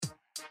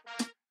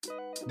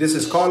This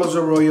is Carlos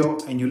Arroyo,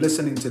 and you're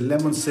listening to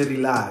Lemon City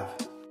Live.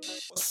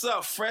 What's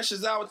up? Fresh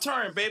is our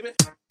turn, baby.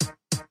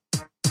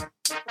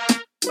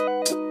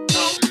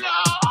 Oh,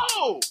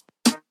 no!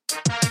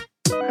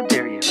 How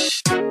dare you?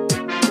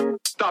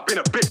 Stop being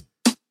a bitch.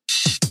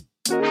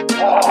 What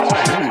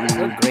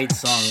a great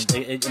song.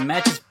 It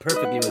matches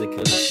perfectly with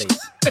Achilles'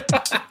 face.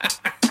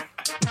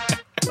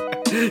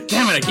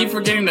 Damn it, I keep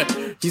forgetting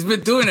that he's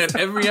been doing it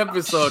every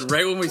episode.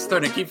 Right when we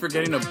start, I keep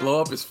forgetting to blow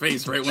up his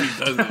face right when he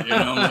does it. You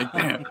know, I'm like,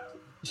 damn.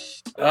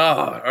 Oh,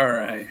 all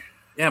right.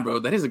 Yeah, bro,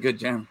 that is a good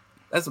jam.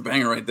 That's a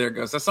banger right there,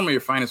 Gus. That's some of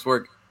your finest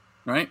work,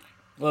 right?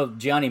 Well,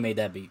 Gianni made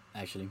that beat,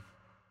 actually.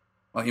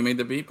 Oh, he made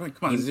the beat? Bro,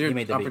 come on, this is your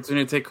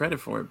opportunity to take credit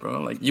for it,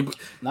 bro. Like you,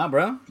 nah,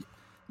 bro.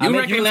 You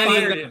recognize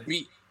that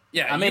beat.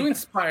 Yeah, you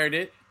inspired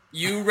it.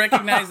 You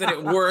recognize that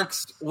it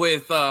works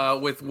with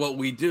what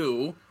we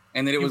do,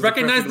 and that it was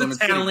recognize the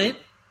talent.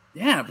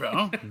 Yeah,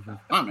 bro. Come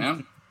on,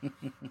 man.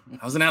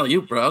 That was an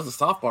alley-oop, bro. That was a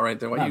softball right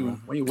there. Why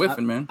you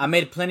whiffing, man? I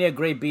made plenty of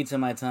great beats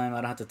in my time. I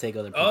don't have to take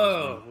other people.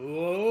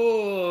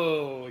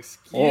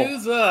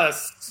 Excuse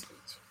us.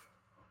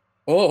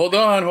 Oh, hold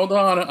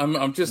on.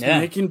 I'm just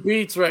making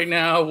beats right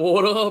now.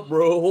 What up,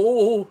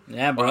 bro?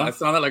 Yeah, bro. I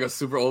sounded like a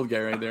super old guy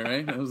right there,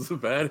 right? That was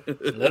bad.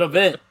 Little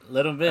bit.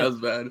 That was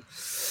bad.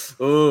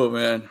 Oh,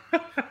 man.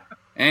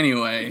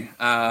 Anyway,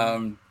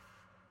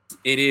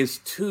 it is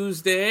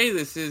Tuesday.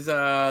 This is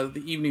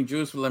the Evening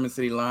Juice with Lemon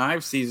City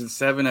Live, Season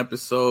 7,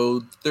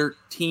 Episode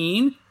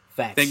 13.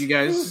 Facts. Thank you,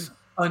 guys.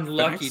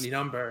 Unlucky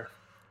number.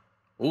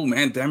 Oh,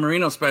 man, Dan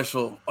Marino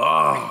special.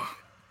 Oh,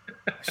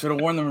 I should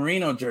have worn the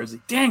Marino jersey.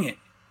 Dang it.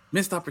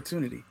 Missed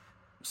opportunity.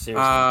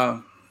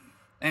 Seriously.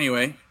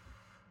 Anyway,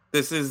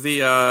 this is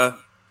the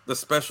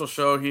special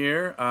show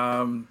here.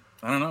 I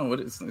don't know what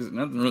it's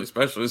nothing really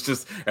special. It's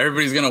just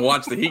everybody's gonna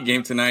watch the Heat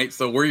game tonight,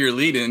 so we're your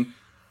lead-in.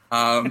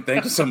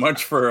 Thank you so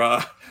much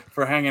for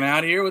hanging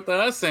out here with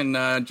us and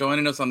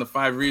joining us on the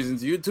 5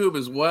 Reasons YouTube,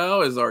 as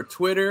well as our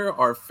Twitter,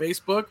 our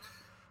Facebook.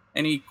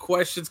 Any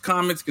questions,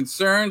 comments,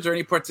 concerns, or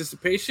any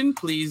participation,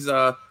 please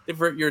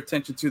divert your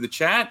attention to the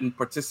chat and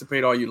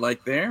participate all you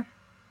like there.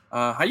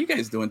 How you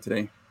guys doing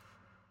today?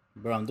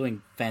 Bro, I'm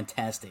doing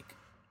fantastic.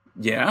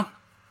 Yeah?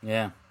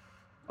 Yeah.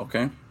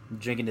 Okay. I'm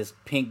drinking this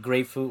pink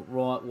grapefruit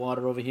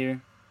water over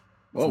here.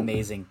 It's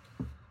amazing.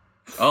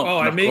 Oh,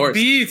 I make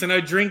beats and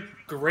I drink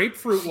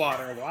grapefruit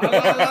water.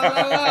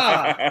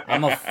 Wow,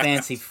 I'm a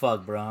fancy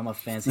fuck, bro. I'm a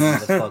fancy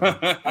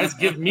motherfucker. Just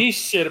give me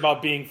shit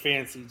about being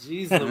fancy.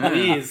 Jeez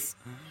Louise.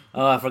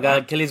 Oh, I forgot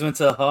Achilles went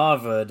to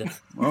Harvard.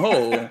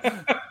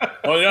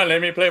 Oh yeah, let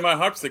me play my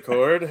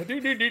harpsichord.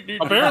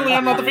 Apparently,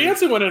 I'm not the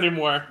fancy one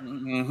anymore.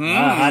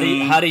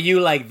 Mm-hmm. How do you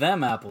like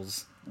them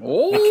apples?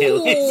 Oh,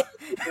 Achilles.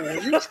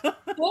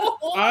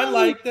 I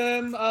like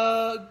them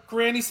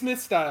Granny Smith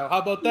style. How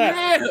about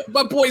that? Yeah,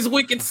 my boy's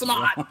wicked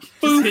smart.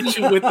 Just hit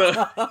you with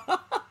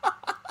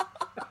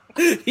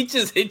he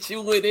just hit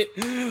you with it.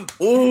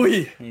 Oh,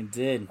 he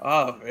did.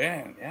 Oh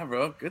man, yeah,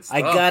 bro, good stuff.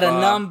 I got a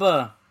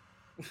number.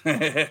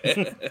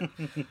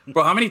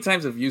 Bro, how many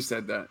times have you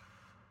said that?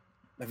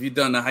 Have you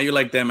done that? How you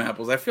like them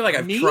apples? I feel like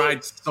I've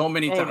tried so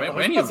many times. No,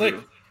 Any of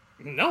you?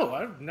 No,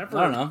 I've never.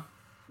 I don't know.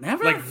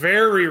 Never? Like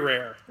very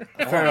rare.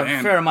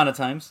 Fair amount of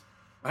times.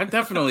 I've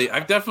definitely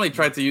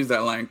tried to use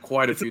that line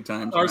quite a few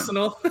times.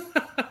 Arsenal.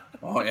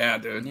 Oh yeah,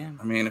 dude. Yeah.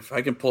 I mean, if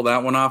I can pull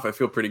that one off, I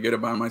feel pretty good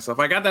about myself.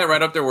 I got that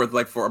right up there with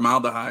like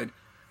formaldehyde.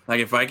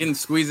 Like if I can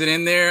squeeze it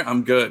in there,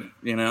 I'm good.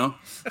 You know.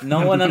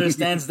 No one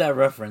understands that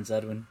reference,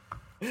 Edwin.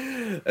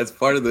 That's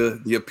part of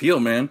the appeal,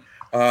 man.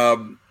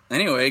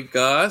 Anyway,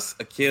 Gus,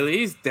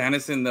 Achilles,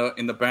 Dennis in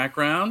the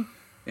background.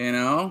 You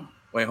know.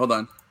 Wait, hold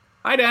on.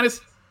 Hi, Dennis.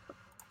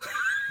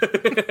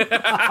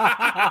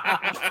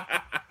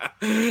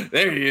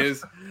 There he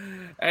is.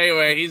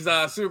 Anyway, he's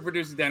super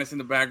producer Dennis in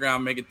the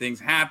background, making things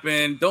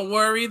happen. Don't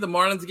worry, the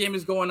Marlins game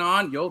is going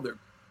on. Yo, they're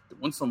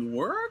doing some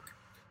work.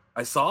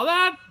 I saw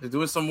that. They're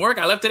doing some work.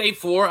 I left at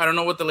 8-4. I don't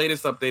know what the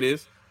latest update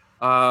is.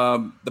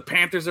 The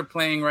Panthers are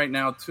playing right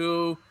now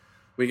too.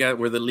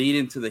 We're the lead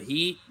into the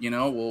Heat. You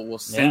know, we'll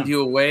send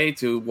you away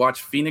to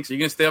watch Phoenix. Are you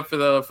gonna stay up for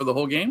the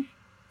whole game?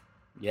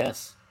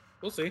 Yes.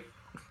 We'll see.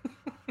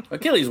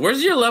 Achilles,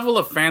 where's your level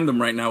of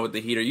fandom right now with the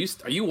Heat?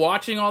 Are you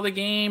watching all the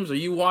games? Are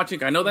you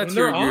watching? I know that's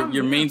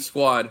your main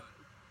squad.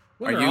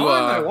 When are you?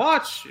 I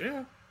watch.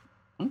 Yeah.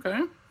 Okay.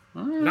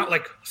 All right. Not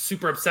like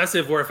super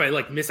obsessive, where if I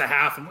like miss a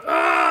half, I'm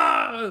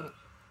like,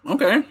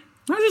 Okay. I'm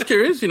just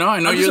curious. You know, I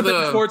know you're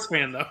the sports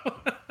fan though.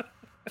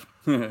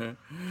 I'm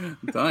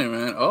telling you,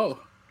 man. Oh.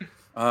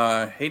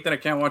 Hate that I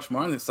can't watch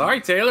Marlins.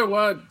 Sorry, Taylor.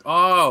 What?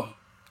 Oh,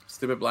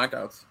 stupid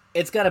blackouts.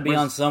 It's got to be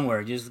on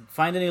somewhere. Just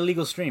find an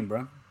illegal stream,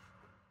 bro.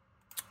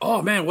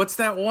 Oh man, what's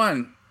that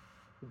one?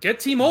 Get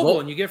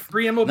T-Mobile and you get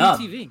free MLB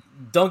TV.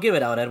 Don't give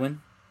it out,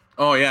 Edwin.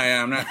 Oh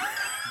yeah. I'm not.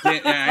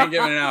 I ain't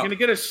giving it out. You're gonna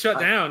get us shut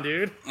down,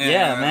 dude.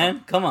 Yeah,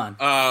 man. Come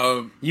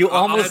on. You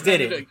almost did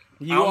it.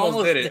 You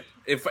almost did it.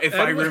 If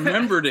I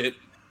remembered it.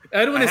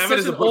 Edwin is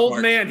such an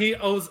old man. He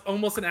owes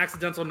almost an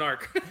accidental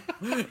narc.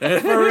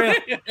 For real.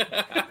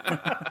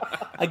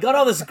 I got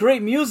all this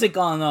great music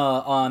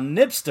on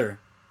Nipster.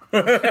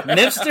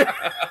 Nipster.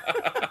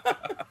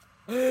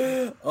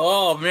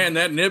 Oh man,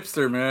 that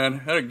Nipster, man.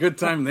 Had a good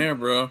time there,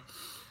 bro.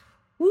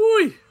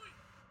 Woo!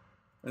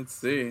 Let's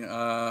see.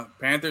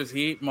 Panthers,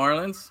 Heat,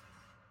 Marlins.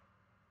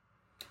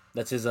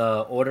 That's his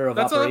order of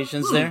That's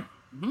operations there.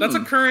 That's a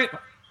current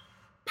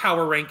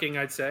power ranking,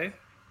 I'd say.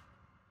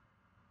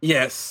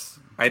 Yes.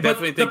 I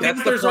definitely But think the that's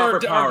the Panthers proper are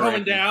power going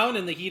ranking. down,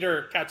 and the Heat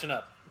are catching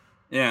up.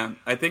 Yeah,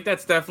 I think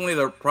that's definitely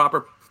the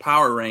proper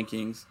power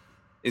rankings.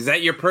 Is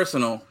that your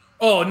personal?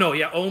 Oh no,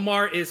 yeah,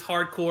 Omar is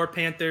hardcore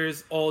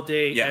Panthers all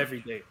day, Yeah. every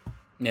day.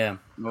 Yeah.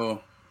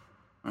 Oh,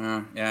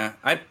 yeah.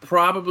 I'd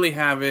probably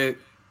have it.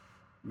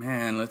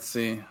 Man, let's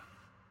see.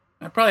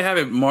 I probably have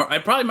it more. I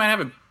probably might have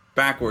it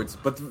backwards,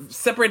 but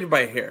separated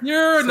by a hair.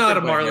 You're not a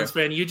Separated by hair. Marlins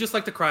fan. You just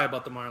like to cry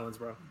about the Marlins,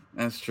 bro.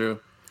 That's true.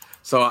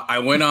 So I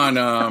went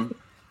on.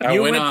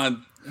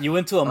 You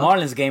went to a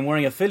Marlins game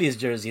wearing a Phillies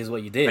jersey, is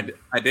what you did.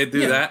 I did do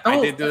Yeah, that. don't-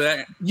 I did do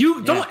that.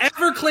 You don't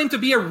ever claim to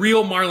be a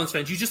real Marlins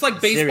fan. You just like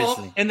baseball,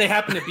 Seriously. and they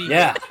happen to be.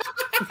 Yeah.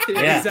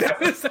 Yeah.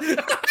 Exactly.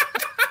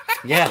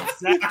 Yeah.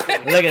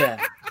 Exactly. Look at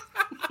that.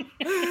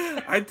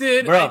 I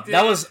did, Bro, I did.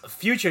 that was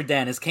future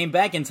Dennis came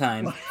back in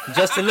time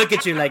just to look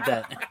at you like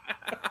that.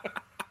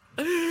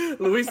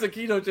 Luis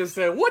Aquino just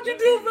said, "What'd you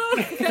do, bro?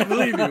 I can't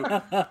believe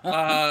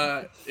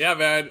you." Yeah,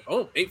 man.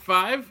 Oh,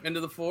 8-5 into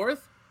the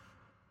fourth.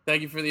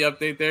 Thank you for the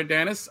update there,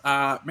 Dennis.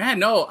 Man,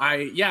 no,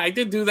 I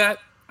did do that.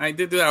 I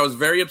was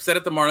very upset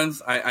at the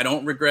Marlins. I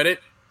don't regret it.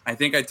 I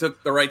think I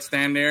took the right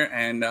stand there,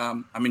 and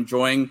I'm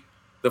enjoying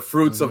the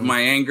fruits of my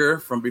anger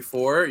from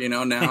before. You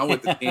know, now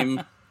with the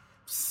team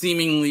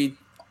seemingly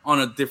on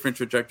a different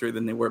trajectory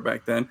than they were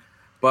back then.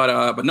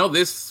 But no,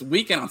 this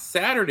weekend on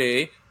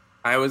Saturday,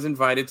 I was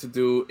invited to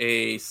do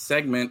a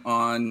segment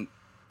on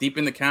Deep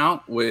in the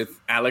Count with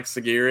Alex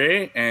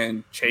Aguirre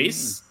and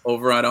Chase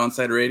over at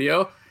Onside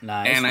Radio.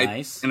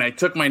 Nice. And I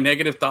took my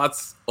negative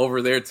thoughts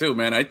over there too,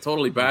 man. I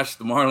totally bashed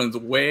the Marlins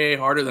way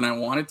harder than I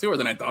wanted to or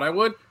than I thought I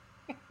would,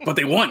 but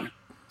they won.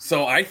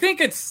 So I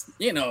think it's,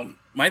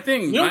 my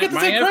thing. You don't get to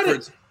my take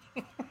efforts.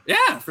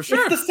 Yeah, for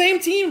sure. It's the same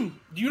team.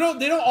 They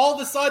don't all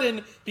of a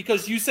sudden,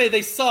 because you say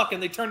they suck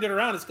and they turned it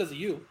around, it's because of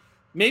you.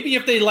 Maybe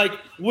if they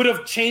would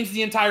have changed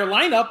the entire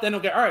lineup, then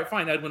okay, all right,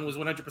 fine. Edwin was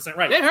 100%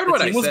 right. They heard the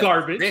what I team said. was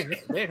garbage.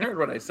 They heard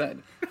what I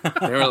said.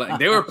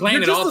 They were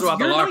playing it all throughout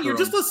the locker room. You're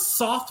just a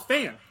soft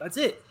fan. That's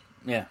it.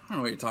 Yeah. I don't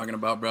know what you're talking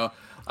about, bro.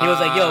 He was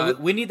like, yo,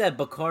 we need that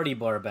Bacardi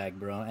bar back,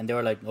 bro. And they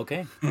were like,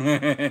 okay.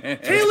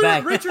 Taylor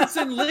back.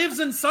 Richardson lives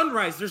in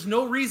Sunrise. There's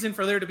no reason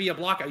for there to be a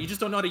blockout. You just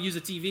don't know how to use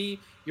a TV.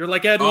 You're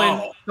like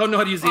Edwin, don't know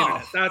how to use the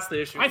internet. That's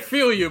the issue. I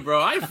feel you,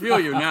 bro. I feel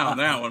you now on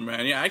that one,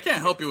 man. Yeah, I can't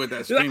help you with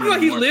that That's streaming why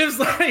he anymore.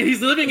 lives he's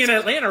living in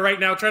Atlanta right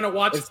now, trying to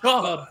watch It's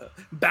called-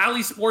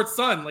 Bally Sports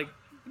Sun.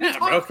 Yeah,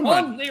 bro, come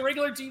on.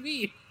 regular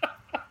TV.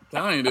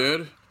 Telling you,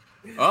 dude.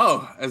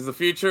 Oh, as the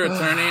future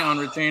attorney on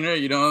retainer,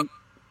 you don't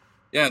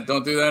do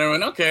that.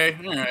 Everyone, okay,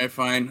 all right,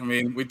 fine. I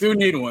mean, we do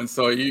need one,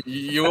 so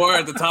you are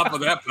at the top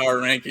of that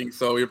power ranking,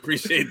 so we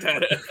appreciate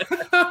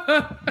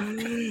that.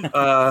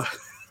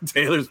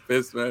 Taylor's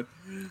pissed, man.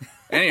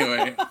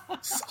 Anyway,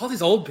 All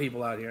these old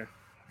people out here.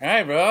 all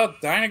right, bro.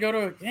 Dying to go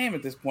to a game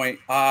at this point.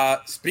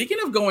 Speaking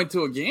of going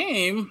to a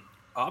game,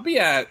 I'll be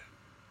at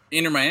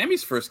Inter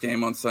Miami's first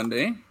game on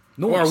Sunday.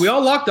 Oh, are we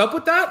all locked up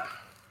with that?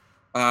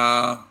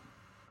 Well,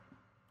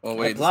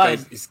 wait. Applied.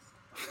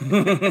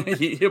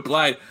 He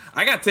applied.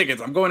 I got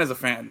tickets. I'm going as a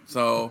fan,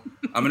 so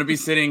I'm gonna be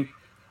sitting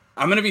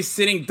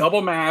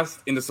double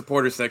masked in the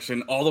supporter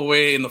section, all the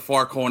way in the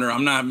far corner.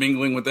 I'm not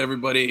mingling with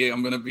everybody.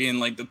 I'm gonna be in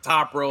the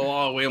top row,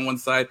 all the way on one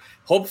side.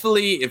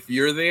 Hopefully, if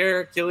you're there,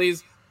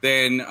 Achilles,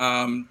 then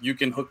you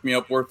can hook me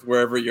up with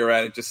wherever you're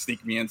at and just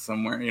sneak me in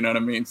somewhere. You know what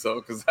I mean? So,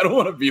 because I don't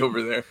want to be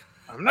over there.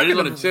 I just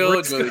want to chill,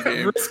 enjoy the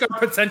game. Risk our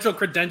potential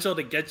credential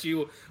to get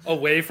you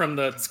away from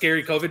the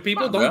scary COVID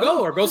people. Come on, Don't bro.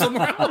 go or go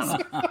somewhere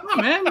else. Come on,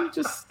 man.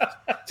 Just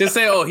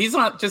say, oh, he's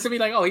on. Just to be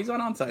like, oh, he's on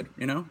onside.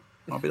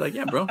 I'll be like,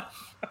 yeah, bro.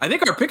 I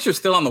think our picture's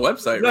still on the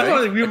website, That's right?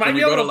 what, you Like, might when be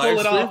we go able to live pull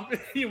it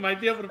stream. off. You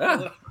might be able to pull Yeah.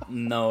 it off.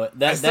 No, I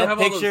that still have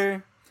all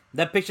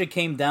that picture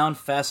came down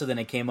faster than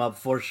it came up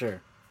for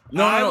sure.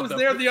 No, I no, was the-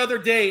 there the other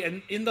day,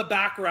 and in the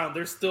background,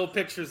 there's still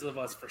pictures of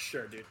us for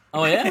sure, dude.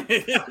 Oh yeah.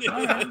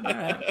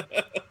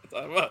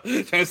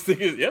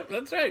 Yep,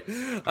 that's right.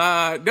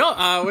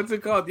 No, what's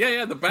it called?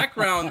 Yeah, the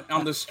background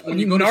on the when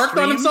you go to Narked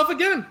stream, on himself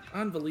again.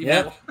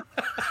 Unbelievable.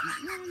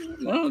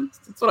 Well,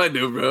 that's what I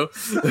do, bro.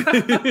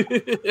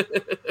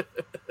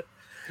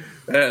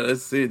 Yeah,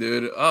 let's see,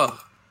 dude. Oh,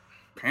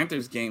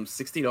 Panthers game,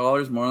 $60,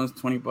 Marlins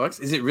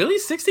 $20. Is it really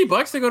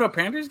 $60 to go to a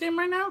Panthers game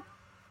right now?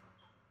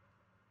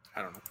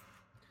 I don't know.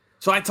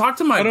 So I talked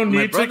to my I don't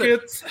my need brother.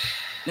 tickets.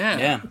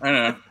 Yeah. I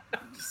know.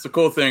 It's the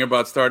cool thing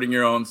about starting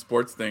your own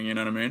sports thing. You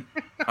know what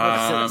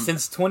I mean?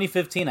 Since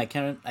 2015, I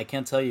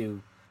can't tell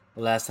you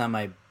the last time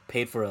I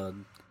paid for a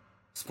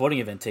sporting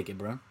event ticket,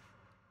 bro.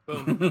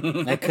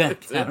 Boom. I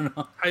don't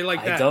know. How you like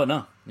I that? don't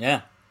know.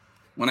 Yeah.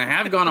 When I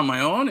have gone on my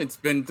own, it's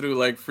been through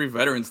like free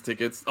veterans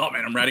tickets. Oh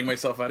man, I'm ratting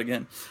myself out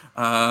again.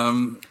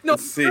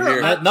 Let's see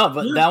here. No,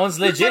 but that one's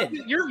legit.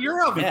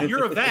 You're a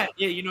vet.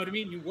 Yeah, you know what I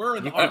mean. You were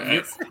in the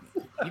army.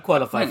 You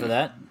qualify for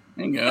that.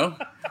 There you go.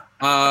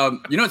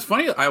 It's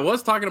funny. I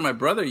was talking to my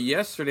brother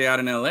yesterday out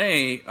in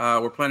LA.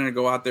 We're planning to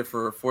go out there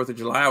for 4th of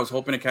July. I was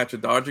hoping to catch a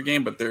Dodger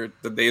game, but the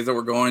days that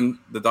we're going,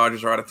 the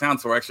Dodgers are out of town.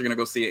 So we're actually going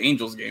to go see an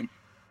Angels game,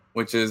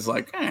 which is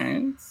like,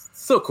 it's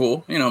still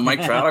cool.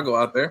 Mike Trout, I'll go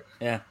out there.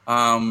 Yeah.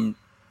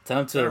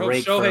 Tell him to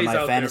rake for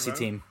my fantasy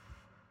team.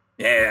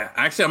 Yeah,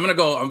 actually, I'm gonna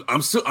go.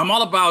 I'm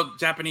all about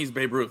Japanese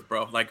Babe Ruth,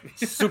 bro. Like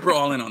super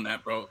all in on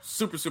that, bro.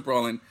 Super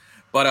all in.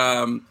 But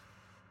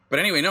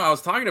anyway, no, I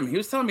was talking to him. He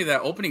was telling me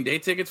that opening day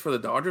tickets for the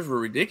Dodgers were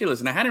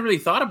ridiculous, and I hadn't really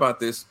thought about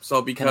this.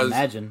 So Can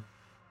imagine.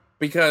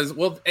 Because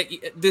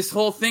this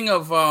whole thing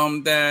of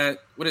that.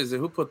 What is it?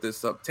 Who put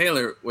this up?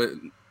 Taylor with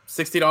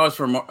 $60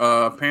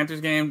 for Panthers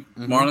game.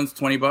 Mm-hmm. Marlins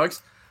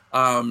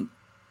 $20.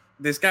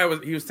 This guy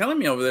was telling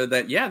me over there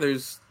that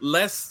there's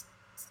less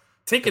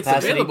tickets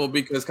available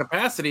because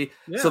capacity.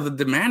 Yeah. So the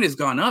demand has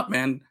gone up,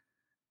 man.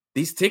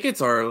 These tickets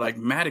are like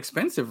mad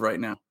expensive right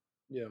now.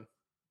 Yeah.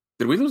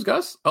 Did we lose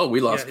Gus? Oh, we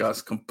lost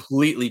Gus.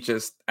 Completely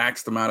just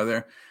axed him out of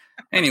there.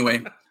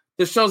 Anyway,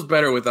 this show's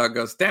better without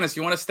Gus. Dennis,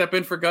 you want to step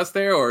in for Gus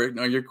there, or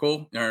no? You're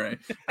cool. All right,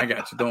 I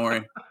got you. Don't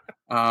worry.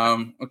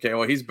 Okay,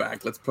 well he's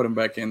back. Let's put him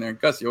back in there.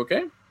 Gus, you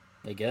okay?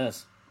 I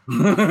guess.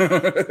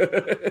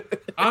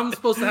 I'm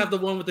supposed to have the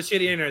one with the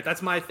shitty internet.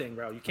 That's my thing,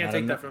 bro. You can't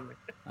take that from me.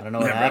 I don't know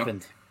what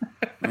happened.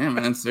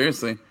 Man,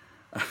 seriously.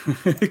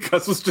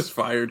 Gus was just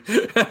fired.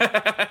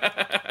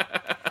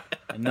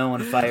 No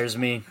one fires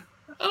me.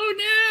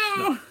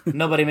 Oh, no.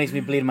 Nobody makes me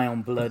bleed my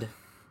own blood.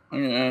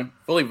 Yeah.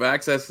 Fully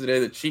vaxxed today.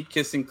 The cheek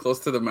kissing close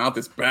to the mouth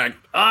is back.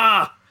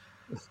 Ah!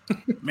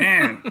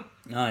 Man. Oh,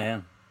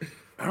 yeah.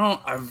 I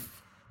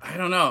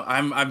don't know.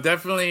 I'm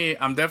definitely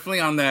on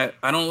that.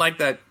 I don't like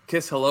that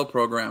Kiss Hello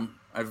program.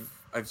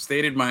 I've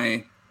stated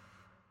my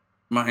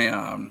what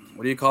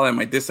do you call it?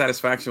 My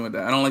dissatisfaction with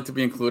that. I don't like to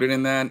be included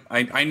in that.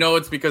 I know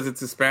it's because it's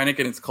Hispanic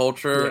and it's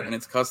culture and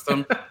it's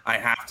custom. I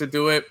have to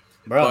do it.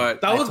 Bro, but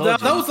that was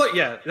like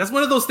that's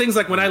one of those things.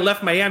 Like when I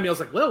left Miami, I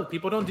was like, "Well,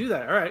 people don't do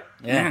that." All right,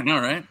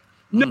 all right.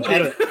 No,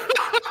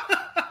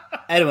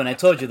 Edwin, I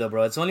told you though,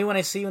 bro. It's only when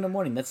I see you in the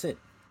morning. That's it.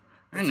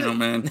 I know,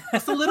 man.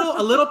 Just a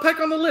little peck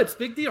on the lips,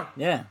 big deal.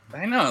 Yeah,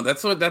 I know.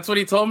 That's what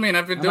he told me, and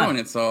I've been doing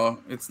it, so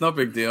it's no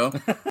big deal.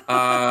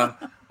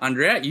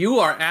 Andrea, you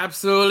are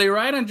absolutely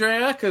right,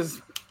 Andrea,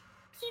 because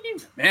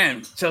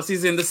man,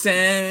 Chelsea's in the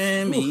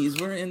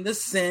semis. We're in the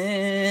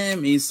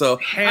semis, so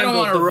I don't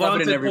want to rub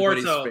it in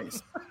everybody's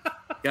face.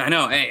 Yeah, I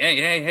know.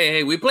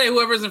 Hey, we play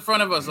whoever's in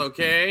front of us,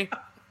 okay?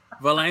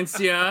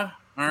 Valencia,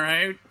 all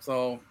right?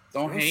 So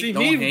don't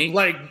hate.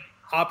 Like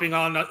hopping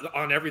on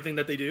everything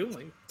that they do.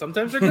 Like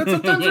sometimes they're good,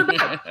 sometimes they're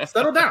bad.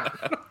 Settle down.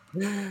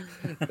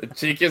 The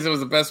cheek kissing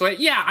was the best way.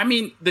 Yeah, I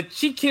mean, the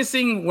cheek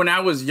kissing when I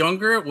was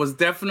younger was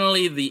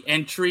definitely the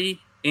entry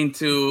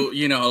into,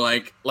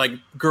 like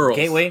girls.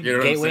 Gateway? You know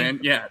what I'm saying?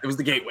 Yeah, it was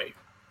the gateway.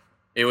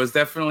 It was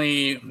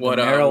definitely what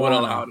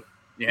allowed.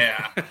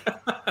 Yeah,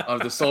 of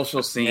the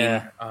social scene.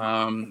 Yeah.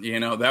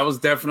 That was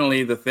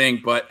definitely the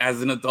thing. But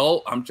as an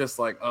adult, I'm just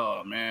like,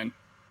 oh man.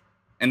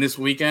 And this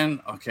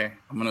weekend, okay,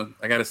 I'm not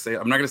gonna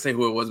say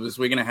who it was, but this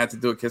weekend I had to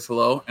do a kiss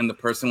hello, and the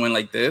person went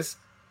like this,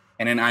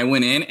 and then I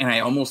went in and I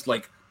almost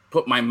like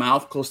put my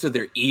mouth close to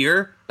their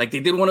ear, like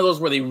they did one of those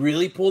where they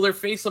really pull their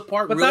face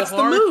apart. But real that's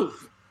hard. the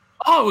move.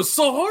 Oh, it was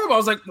so horrible. I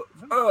was like,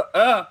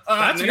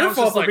 that's your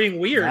fault for being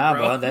weird, bro.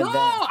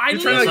 I You're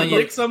trying to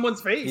lick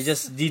someone's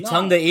face. You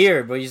tongue the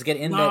ear, but you just get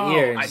in that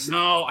ear.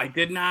 I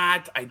did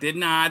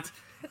not.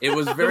 It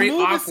was very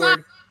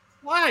awkward.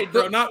 Slide,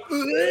 bro. Not.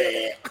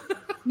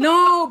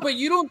 No, but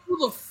you don't do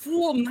the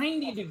full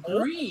 90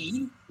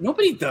 degree.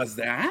 Nobody does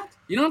that.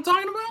 You know what I'm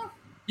talking about?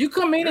 You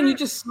come in and you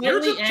just you're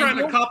just trying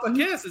to cop a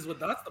kiss. That's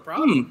the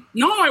problem.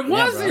 No, I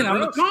wasn't. On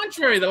the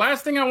contrary, the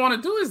last thing I want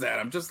to do is that.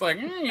 I'm just like,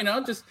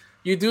 just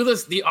you do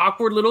the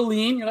awkward little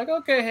lean. You're like,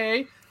 okay,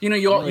 hey, you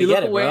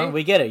look away. Bro.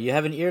 We get it. You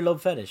have an earlobe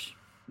fetish.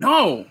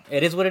 No,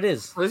 it is what it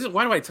is.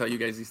 Why do I tell you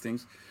guys these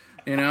things?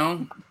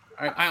 I'm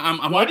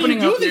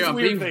opening up here. I'm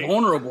being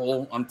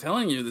vulnerable. I'm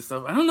telling you this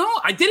stuff. I don't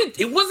know. I did it.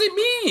 It wasn't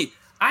me.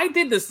 I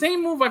did the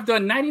same move I've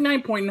done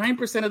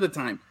 99.9% of the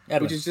time,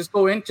 which is just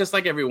go in just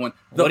like everyone.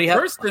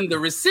 The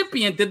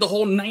recipient, did the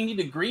whole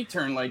 90-degree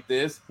turn like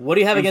this. What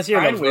do you have against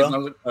earlobes, bro? And I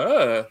was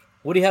like,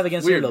 what do you have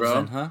against earlobes,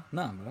 then, huh?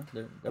 No,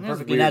 bro. They're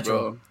perfectly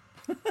natural.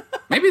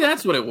 Maybe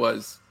that's what it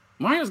was.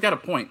 Mario's got a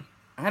point.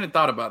 I hadn't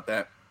thought about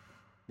that.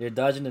 You're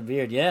dodging the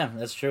beard. Yeah,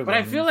 that's true. But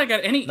I feel like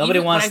nobody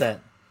wants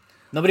that.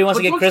 Nobody wants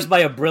to get crisped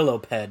by a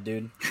Brillo pad,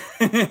 dude.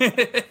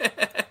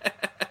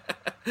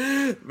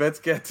 Let's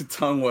get to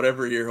tongue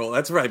whatever ear hole.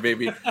 That's right,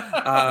 baby.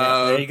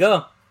 There you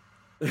go.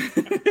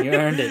 You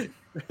earned it.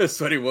 A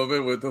sweaty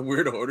woman with a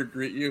weird odor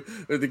greet you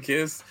with a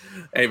kiss.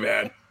 Hey,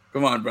 man.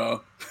 Come on,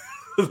 bro.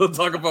 Don't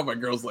talk about my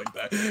girls like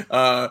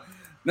that.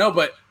 No,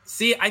 but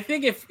see, I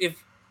think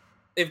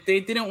if they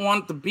didn't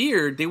want the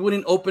beard, they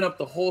wouldn't open up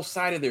the whole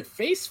side of their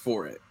face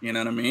for it. You know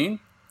what I mean?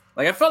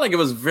 Like I felt like it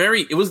was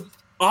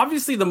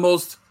obviously the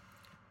most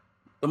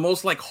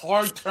like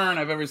hard turn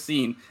I've ever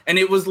seen. And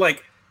it was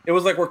like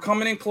we're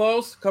coming in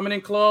close,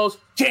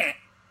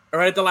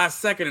 right at the last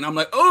second, and I'm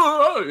like,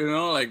 oh, you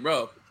know, like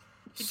bro,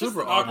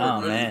 super awkward. Oh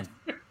bro. man.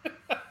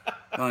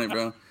 Tell you,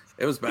 bro,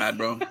 it was bad,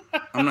 bro.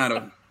 I'm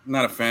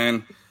not a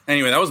fan.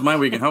 Anyway, that was my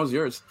weekend. How was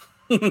yours?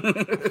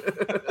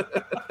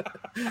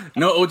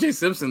 No OJ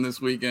Simpson this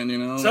weekend, you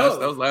know. So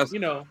that was last. You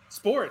know,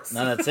 sports.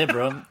 No, that's it,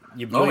 bro.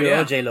 You blew your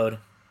yeah. OJ load.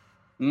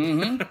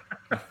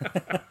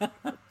 Mm-hmm.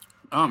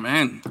 Oh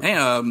man. Hey,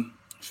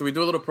 should we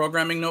do a little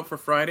programming note for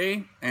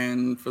Friday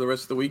and for the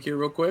rest of the week here,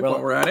 real quick, Bro,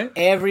 while we're at it?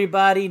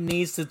 Everybody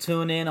needs to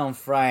tune in on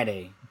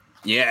Friday.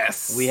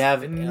 Yes. We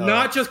have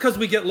Not just because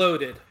we get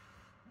loaded.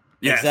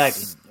 Yes.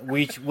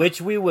 exactly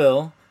which we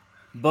will,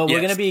 but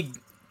we're Yes.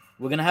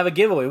 gonna have a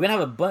giveaway. We're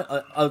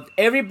gonna have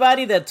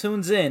everybody that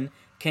tunes in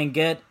can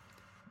get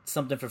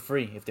something for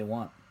free if they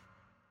want.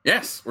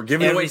 Yes, we're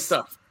giving away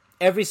stuff.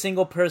 Every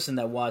single person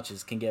that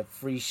watches can get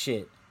free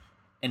shit,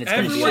 and it's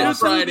gonna be Everyone who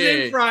awesome. tunes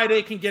in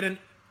Friday can get an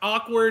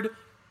awkward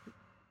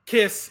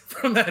kiss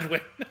from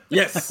Edwin.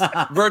 Yes,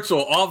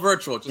 virtual, all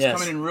virtual. Just Yes.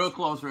 coming in real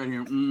close right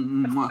here.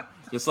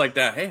 Just like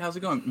that. Hey, how's it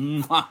going?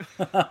 You want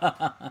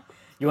to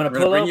We're gonna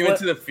pull bring up? you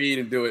into the feed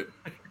and do it.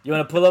 You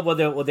want to pull up what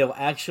they'll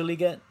actually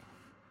get?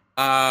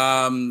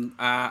 Bro,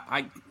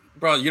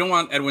 you don't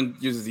want Edwin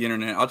uses the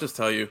internet. I'll just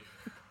tell you.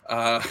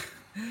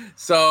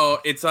 So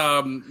it's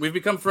we've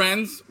become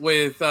friends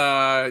with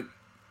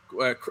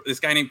this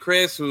guy named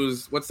Chris.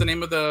 What's the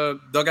name of the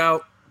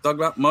dugout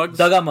mugs?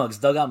 Dugout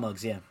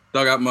mugs. Yeah,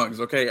 Dugout mugs.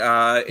 Okay.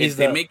 He's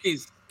they the- make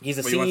these. he's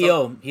the What, you want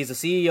CEO. He's the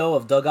CEO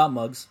of Dugout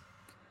Mugs.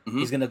 Mm-hmm.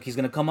 He's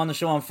gonna come on the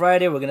show on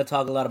Friday. We're gonna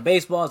talk a lot of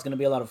baseball. It's gonna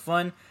be a lot of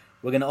fun.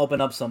 We're gonna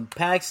open up some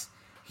packs.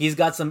 He's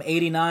got some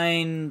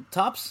 89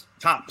 tops.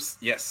 Tops.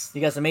 Yes. He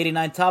got some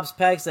 89 tops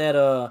packs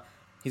that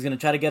he's gonna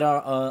try to get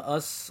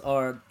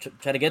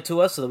try to get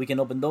to us so that we can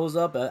open those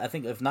up. I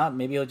think if not,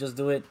 maybe he'll just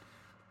do it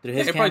through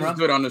his He'll camera. probably just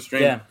do it on the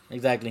stream. Yeah,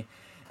 exactly.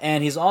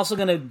 And he's also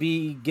gonna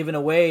be giving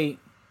away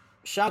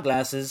shot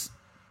glasses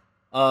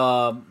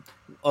of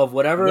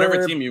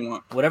whatever team you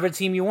want. whatever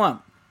team you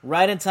want,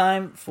 right in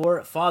time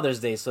for Father's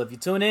Day. So if you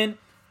tune in,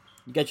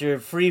 you get your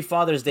free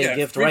Father's Day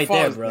gift free right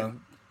Father's there, bro. Day.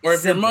 Or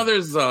if Simple.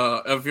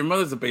 your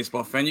mother's a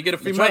baseball fan, you get a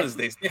free That's right. Mother's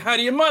Day. Say hi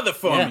to your mother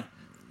for Yeah. me.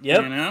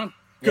 Yep. You know,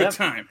 good Yep.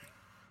 time.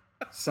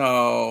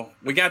 So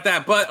we got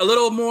that, but a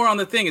little more on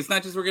the thing. It's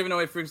not just we're giving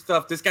away free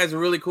stuff. This guy's a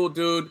really cool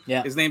dude.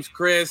 Yeah. His name's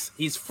Chris.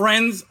 He's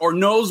friends or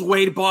knows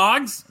Wade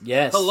Boggs.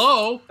 Yes.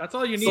 Hello. That's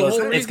all you need. So The it's,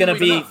 whole it's reason gonna we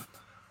be love.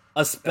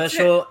 a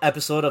special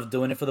episode of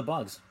Doing It for the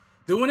Boggs.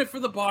 Doing it for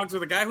the Boggs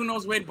with a guy who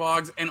knows Wade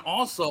Boggs, and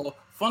also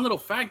fun little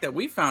fact that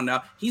we found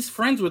out: he's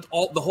friends with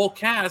the whole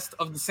cast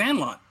of The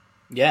Sandlot.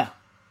 Yeah.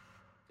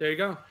 There you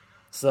go.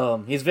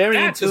 So he's very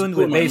in That just tune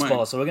blew with my baseball.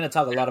 mind. So we're gonna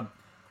talk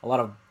a lot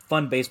of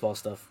fun baseball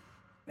stuff.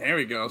 There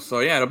we go. So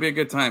yeah, it'll be a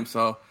good time.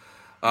 So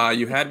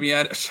you had me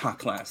at a shot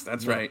class.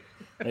 That's right.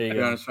 There you To be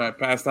go. honest, I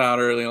passed out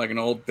early like an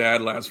old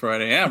dad last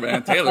Friday. Yeah,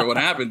 man. Taylor, what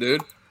happened,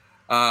 dude?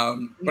 But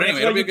anyway, That's why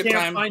it'll be a you good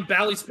can't time. find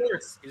Bally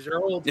Sports because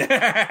you're old.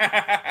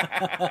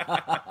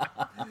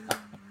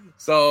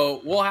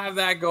 So we'll have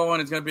that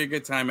going. It's gonna be a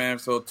good time, man.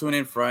 So tune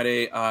in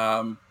Friday.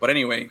 But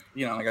anyway,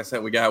 you know, like I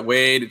said, we got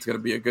Wade. It's gonna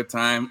be a good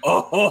time.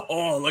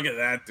 Oh, look at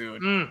that,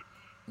 dude.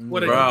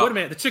 What a Bro.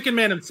 man, the chicken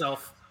man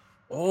himself.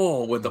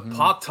 Oh, with the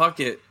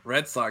Pawtucket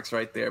Red Sox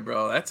right there,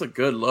 bro. That's a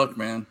good look,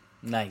 man.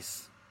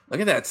 Nice. Look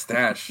at that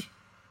stash.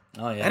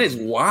 Oh yeah. That is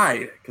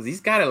wide because he's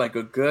got it like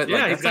a good.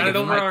 Yeah, like, he's that's got like it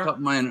if over I our- cut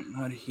mine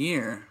out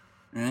here,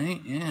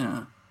 right?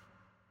 Yeah,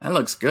 that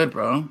looks good,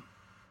 bro.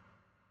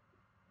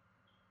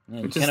 Yeah,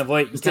 you Just- can't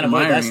avoid just that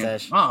admiring it.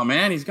 stash. Oh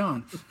man, he's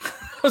gone.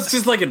 I was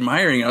just like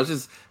admiring. I was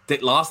just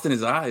lost in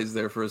his eyes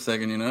there for a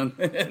second, you know,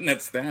 in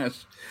that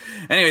stash.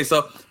 Anyway,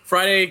 so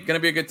Friday gonna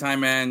be a good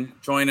time, man.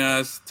 Join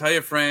us. Tell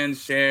your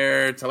friends,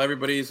 share, tell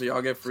everybody, so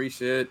y'all get free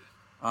shit.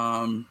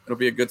 It'll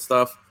be a good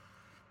stuff.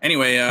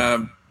 Anyway,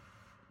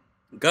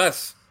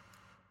 Gus,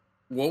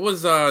 what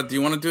was? Do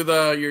you want to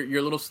do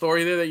your little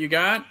story there that you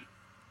got?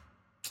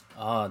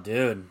 Oh,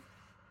 dude.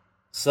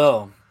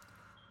 So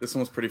This one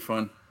was pretty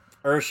fun.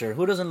 Ursher,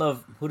 who doesn't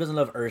love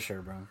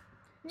Ursher, bro?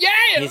 Yeah.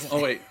 He's-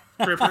 Oh wait.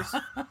 Strippers.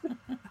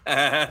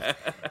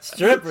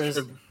 Strippers,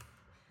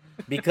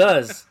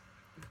 because,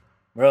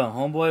 bro,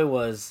 homeboy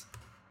was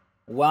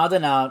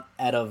wilding out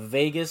at a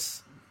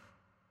Vegas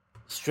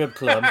strip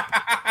club.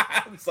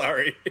 I'm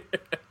sorry.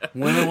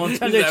 Women won't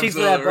turn He's their cheeks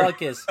for that absolutely butt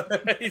kiss.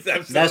 He's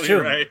absolutely That's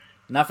true. right.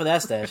 Not for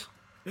that stash.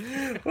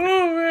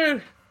 Oh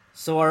man.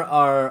 So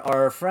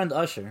our friend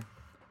Usher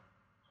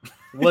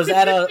was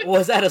at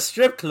a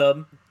strip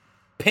club,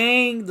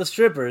 paying the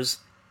strippers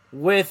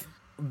with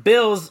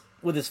bills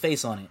with his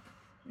face on it.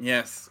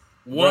 Yes.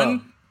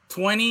 1,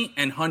 20,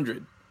 and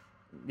 100.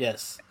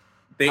 Yes,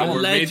 They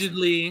were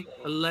made.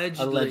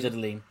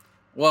 allegedly.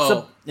 Whoa.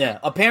 So yeah,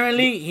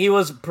 apparently he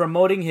was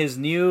promoting his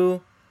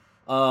new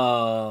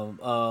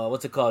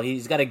what's it called?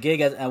 He's got a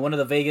gig at one of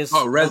the Vegas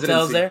hotels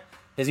residency. there.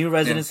 His new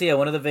residency at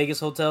one of the Vegas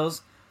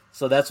hotels.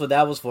 So that's what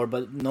that was for.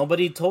 But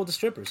nobody told the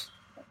strippers.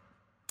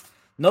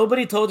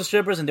 Nobody told the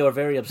strippers, and they were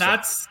very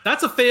upset.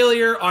 That's a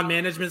failure on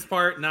management's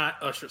part, not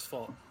Usher's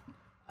fault.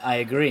 I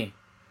agree.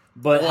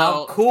 But how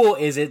Well- cool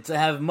is it to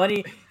have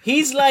money?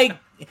 He's like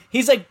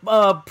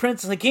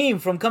Prince Hakeem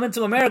from Coming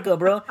to America,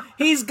 bro.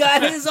 He's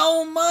got his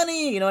own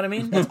money. You know what I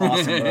mean? That's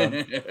awesome,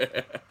 bro.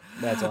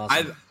 That's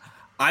awesome.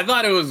 I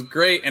thought it was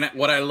great, and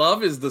what I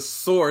love is the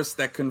source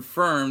that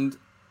confirmed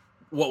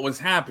what was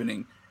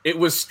happening. It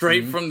was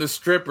straight from the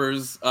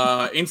strippers'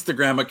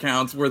 Instagram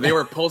accounts where they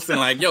were posting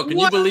like, "Yo, can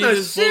you believe the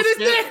this shit is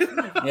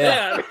bullshit?" this?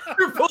 Yeah.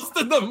 They're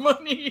posting the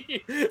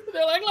money.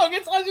 They're like, "Look,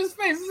 it's on his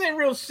face. This ain't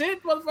real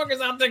shit. Motherfuckers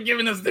out there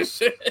giving us this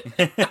shit."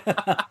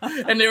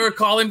 And they were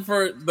calling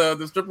for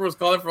the stripper was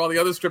calling for all the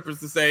other strippers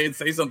to say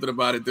something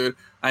about it, dude.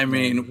 I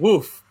mean,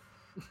 woof.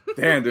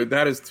 Damn, dude,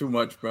 that is too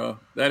much, bro.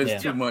 That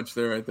is too much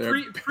there, right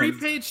there.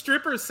 Prepaid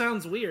strippers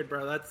sounds weird,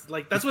 bro. That's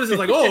what it is.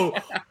 Like, oh,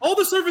 all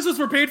the services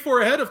were paid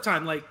for ahead of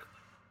time. Like,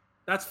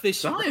 that's fishy.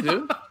 Sorry,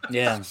 dude.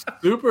 Yeah.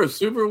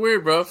 Super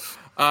weird, bro.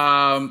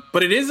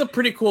 But it is a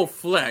pretty cool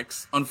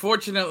flex.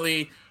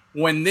 Unfortunately,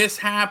 when this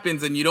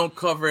happens and you don't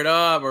cover it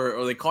up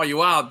or they call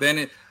you out,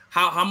 then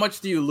how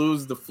much do you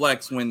lose the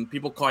flex when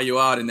people call you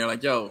out and they're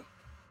like, "Yo,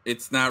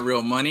 it's not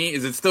real money"?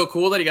 Is it still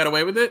cool that he got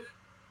away with it?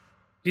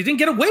 He didn't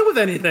get away with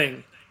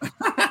anything.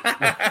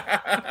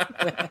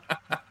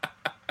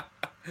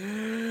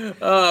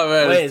 Oh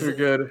man, Wait, it's is too it-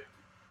 good.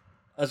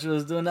 Usher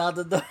was doing out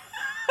the door.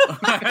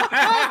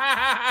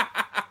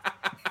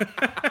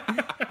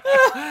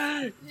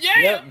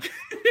 Yeah,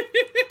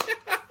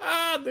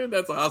 dude,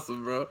 that's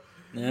awesome, bro.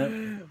 Yep.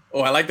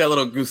 Oh, I like that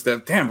little goose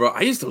step. Damn, bro,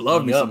 I used to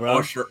love me Yeah, some bro.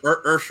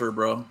 Usher,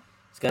 bro.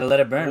 Just gotta let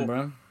it burn,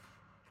 bro.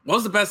 What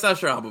was the best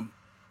Usher album?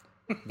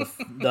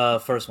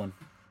 The first one.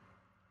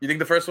 You think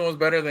the first one was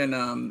better than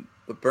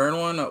the Burn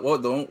one?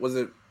 What was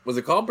it? Was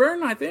it called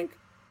Burn? I think.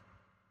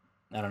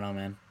 I don't know,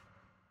 man.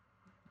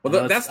 Well,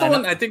 I know that's it's- the I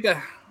one. know- I think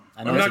that.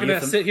 I know I'm it's not a gonna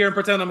euphem- sit here and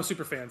pretend I'm a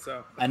super fan.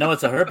 So I know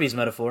it's a herpes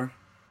metaphor.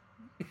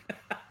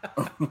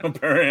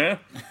 Burn.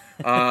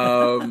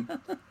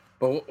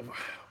 But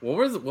what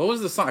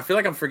was the song? I feel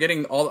like I'm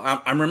forgetting all.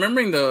 I'm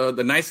remembering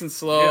the Nice and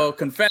Slow Yeah.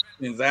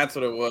 Confessions. That's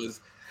what it was.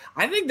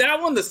 I think that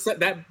one,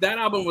 that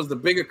album was the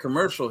bigger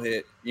commercial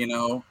hit. You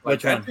know, like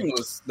Which that one? thing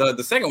was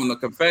the second one, the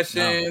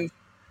Confessions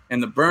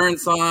and the Burn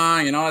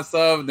song and all that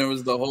stuff. There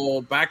was the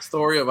whole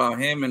backstory about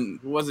him and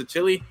who was it,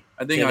 Chili?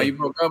 I think how Chili. you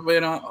broke up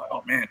with.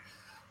 Oh man,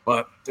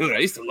 but dude, I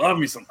used to love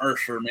me some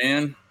Usher,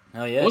 man.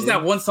 Oh yeah. What was dude.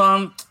 that one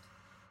song?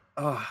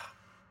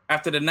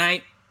 After the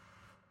night.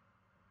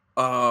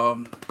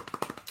 Bro,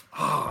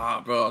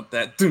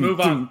 that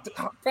Move on.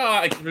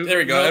 There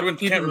we go. No, Edwin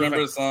keep can't it remember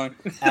moving. the song.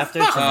 After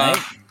tonight?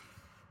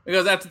 It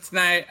goes after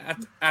tonight,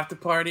 after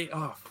party.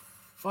 Oh,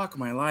 fuck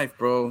my life,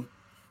 bro.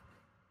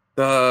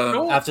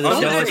 After the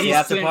Oh, show, yeah, it's the he's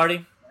after saying-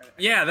 party,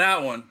 Yeah,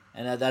 that one.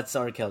 and that's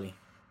R. Kelly.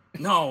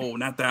 No,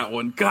 not that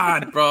one.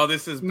 God, bro,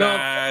 this is no,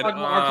 bad.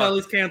 R.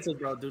 Kelly's canceled,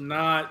 bro. Do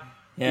not.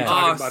 Yeah.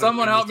 talking about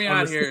Someone it, help me it's out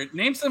honestly- here.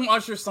 Name some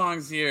Usher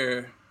songs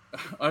here.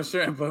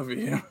 Usher and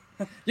Puffy.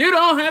 You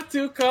don't have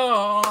to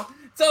call.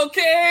 It's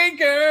okay,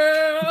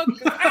 girl.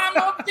 'Cause I'm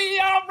gonna be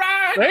all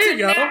right There you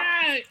go.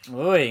 tonight.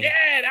 Oi,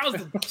 Yeah, that was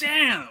the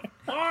jam.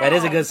 that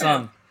is a good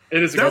song.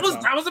 It is. That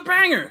was a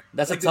banger.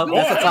 That's Like, a top.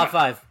 That's a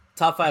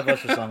top five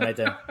Usher song right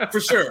there. for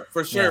sure.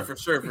 Yeah. For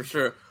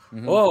sure.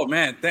 Oh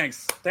man,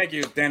 thank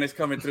you, Dennis,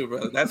 coming through,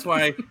 brother. That's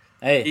why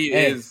Hey, he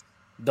hey, is.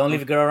 don't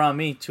leave a girl around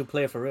me. True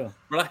player for real.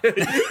 Right?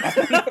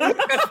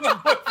 That's my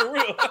boy for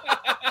real.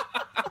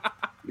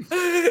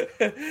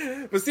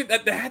 But see,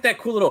 they had that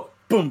cool little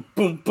boom,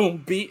 boom,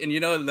 boom beat, and you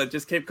know that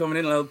just kept coming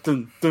in, like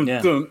dun, dun,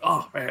 Yeah. dun.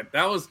 Oh man,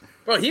 that was,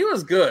 bro. He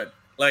was good.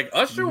 Like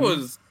Usher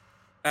was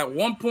at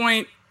one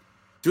point.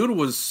 Dude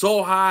was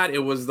so hot. It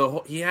was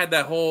he had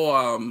that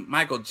whole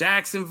Michael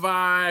Jackson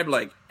vibe,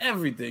 like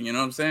everything. You know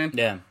what I'm saying?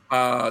 Yeah.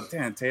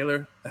 Damn,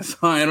 Taylor. That's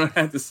why I don't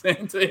have to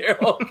sing to your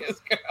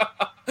Hocus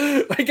girl.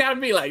 It gotta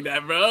be like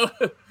that, bro.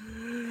 Look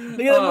at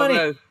that money.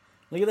 Man.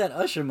 Look at that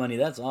Usher money.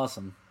 That's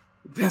awesome.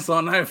 That's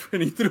all night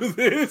when he threw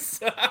this.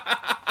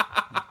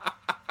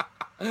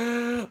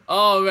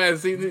 Oh man,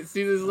 see this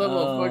little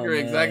Oh, fucker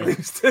man. exactly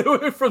stay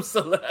away from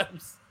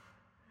celebs.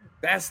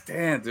 That's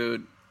damn,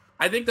 dude.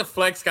 I think the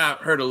flex got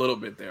hurt a little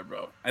bit there,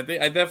 bro. I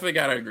definitely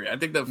gotta agree. I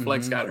think the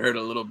flex got hurt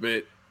a little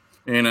bit.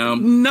 You know,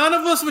 None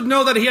of us would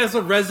know that he has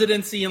a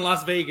residency in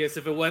Las Vegas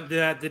if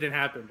that didn't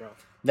happen, bro.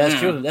 That's Yeah.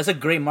 true. That's a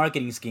great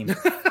marketing scheme.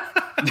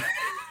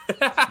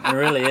 It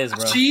really is,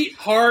 bro. Cheat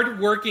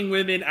hard-working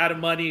women out of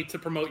money to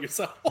promote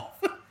yourself.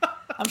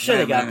 I'm sure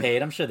Yeah, they got man.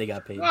 paid. I'm sure they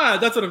got paid.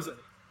 That's what I'm saying.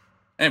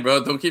 hey,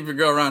 bro, don't keep your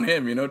girl around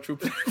him. You know, true.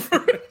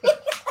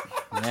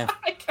 Yeah.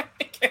 I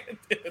can't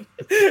do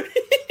it.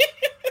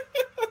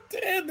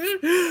 Damn, dude.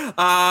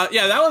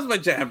 Yeah, that was my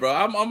jam, bro.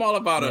 I'm all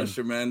about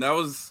Usher, man. That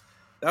was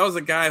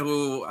a guy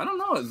who I don't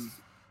know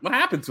what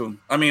happened to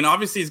him. I mean,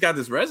 obviously he's got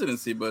this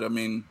residency, but I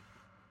mean,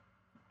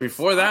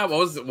 before that,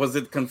 was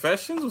it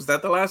Confessions? Was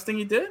that the last thing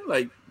he did?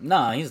 Like,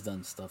 Nah, he's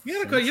done stuff.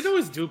 Yeah, since. you'd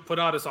always put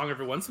out a song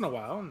every once in a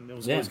while, and it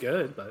was Yeah. always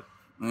good. But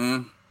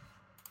let's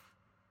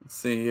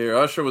see here.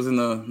 Usher was in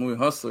the movie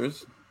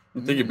Hustlers.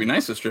 You think it'd be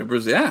nice to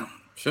strippers? Yeah,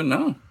 should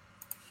know.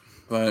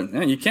 But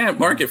man, you can't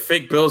market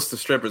fake bills to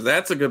strippers.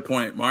 That's a good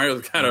point.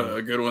 Mario's got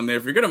a good one there.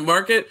 If you're gonna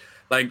market,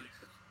 like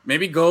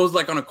maybe goes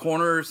like on a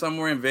corner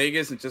somewhere in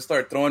Vegas and just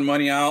start throwing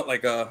money out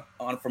like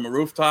from a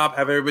rooftop,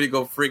 have everybody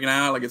go freaking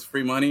out like it's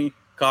free money,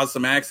 cause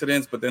some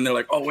accidents, but then they're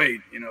like, oh wait,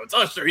 it's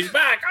Usher, he's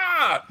back.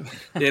 I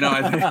don't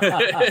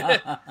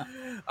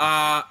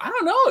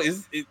know.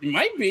 It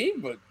might be,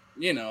 but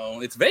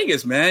it's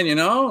Vegas, man.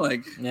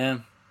 Yeah.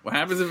 What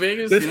happens in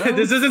Vegas?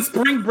 This isn't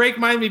spring break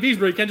Miami Beach,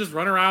 bro. You can't just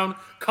run around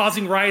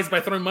causing riots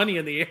by throwing money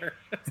in the air.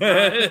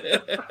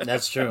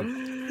 That's true.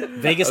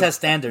 Vegas has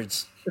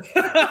standards.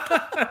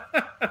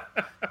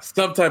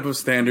 Some type of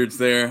standards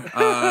there.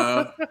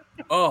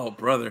 Oh,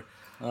 brother.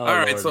 All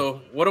right, Lord.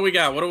 so what do we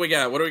got? What do we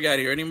got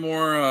here? Any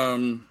more,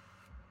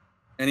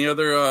 any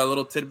other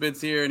little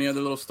tidbits here? Any other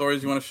little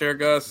stories you want to share,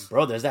 Gus?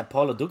 Bro, there's that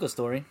Paulo Duca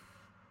story.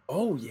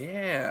 Oh,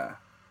 yeah.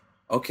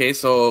 Okay,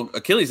 so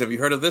Achilles, have you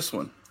heard of this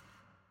one?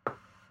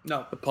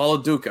 No. The Paulo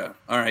Duca.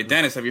 All right,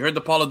 Dennis, have you heard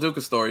the Paulo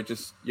Duca story?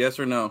 Just yes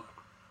or no?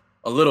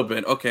 A little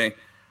bit. Okay.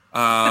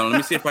 Let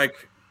me see if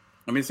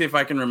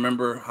I can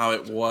remember how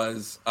it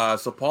was.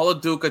 So Paulo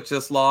Duca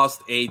just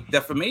lost a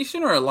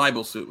defamation or a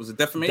libel suit. Was it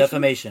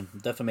defamation?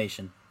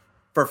 Defamation.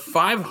 For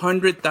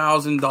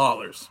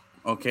 $500,000.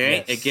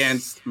 Okay, Yes.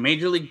 Against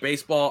Major League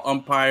Baseball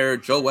umpire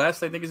Joe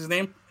West, I think is his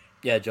name.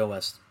 Yeah, Joe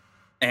West.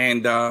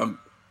 And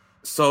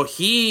so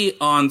he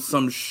on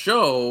some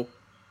show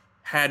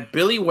had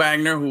Billy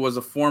Wagner, who was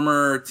a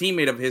former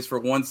teammate of his for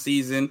one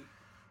season,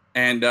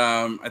 and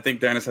I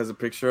think Dennis has a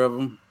picture of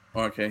him.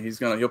 Okay,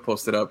 he'll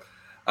post it up.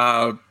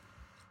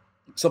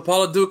 So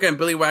Paulo Duca and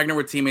Billy Wagner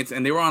were teammates,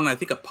 and they were on, I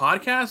think, a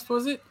podcast,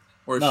 was it?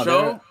 Or a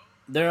show?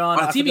 They're on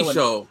a TV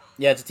show.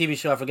 Yeah, it's a TV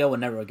show. I forget what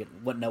network.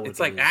 It's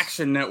like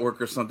Action Network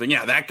or something.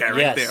 Yeah, that guy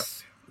right there.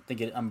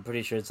 I'm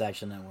pretty sure it's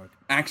Action Network.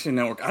 Action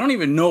Network. I don't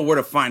even know where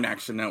to find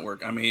Action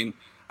Network. I mean,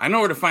 I know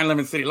where to find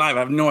Lemon City Live. I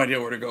have no idea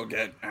where to go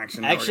get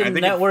Action Network. Action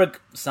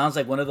Network sounds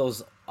like one of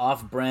those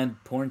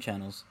off-brand porn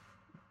channels.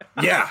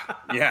 Yeah.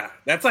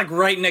 That's like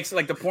right next to,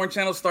 like, the porn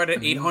channel start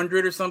at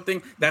 800 or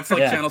something. That's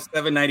like channel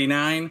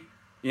 799.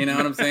 You know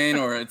what I'm saying?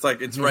 Or it's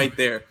like, it's right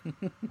there.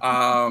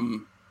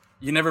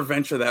 You never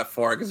venture that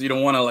far because you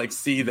don't want to like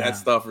see that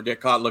stuff or get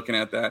caught looking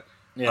at that.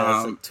 Yeah,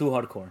 it's like too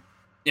hardcore.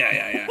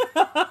 Yeah.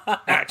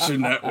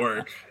 Action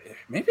Network.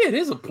 Maybe it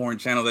is a porn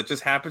channel that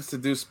just happens to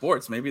do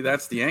sports. Maybe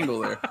that's the angle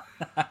there.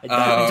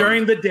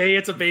 During the day,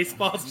 it's a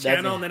baseball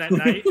channel, and then at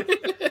night,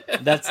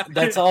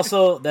 that's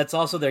also their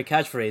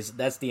catchphrase.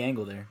 That's the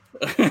angle there.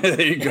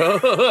 There you go.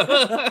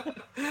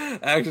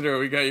 Actually,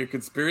 we got your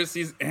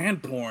conspiracies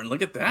and porn.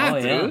 Look at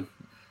that, dude.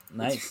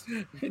 Nice.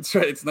 It's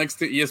right. It's next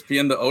to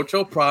ESPN the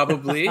Ocho,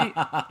 probably.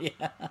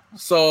 Yeah.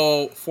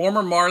 So,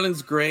 former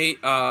Marlins great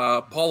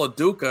Paulo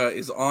Duca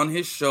is on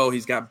his show.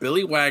 He's got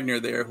Billy Wagner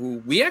there,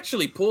 who we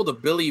actually pulled a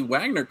Billy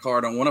Wagner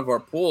card on one of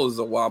our pulls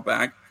a while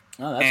back.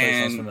 Oh, that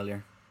sounds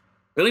familiar.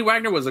 Billy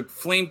Wagner was a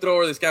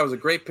flamethrower. This guy was a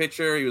great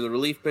pitcher. He was a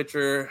relief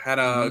pitcher. Had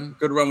a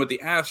good run with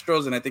the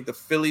Astros and I think the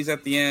Phillies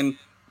at the end.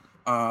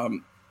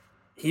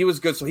 He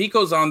was good. So he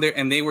goes on there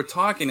and they were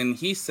talking and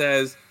he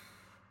says,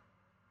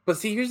 but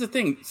see, here's the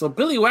thing. So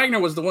Billy Wagner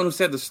was the one who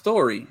said the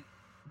story.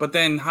 But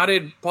then how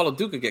did Paulo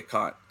Duca get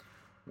caught?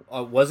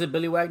 Was it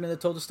Billy Wagner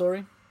that told the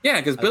story? Yeah,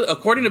 because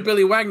according to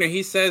Billy Wagner,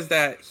 he says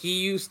that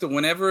he used to,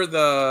 whenever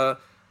the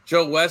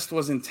Joe West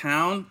was in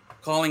town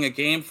calling a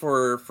game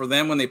for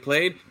them when they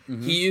played,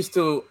 he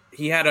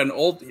had an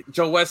old,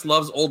 Joe West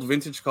loves old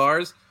vintage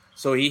cars.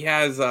 So he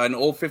has an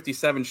old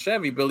 57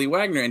 Chevy, Billy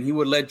Wagner, and he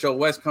would let Joe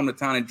West come to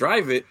town and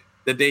drive it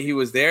the day he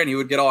was there, and he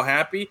would get all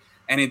happy.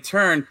 And in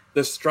turn,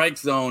 the strike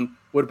zone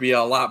would be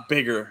a lot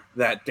bigger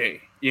that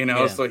day,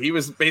 Yeah. So he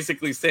was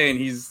basically saying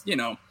he's,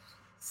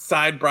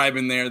 side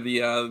bribing there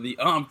the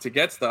ump to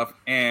get stuff,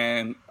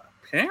 and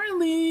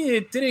apparently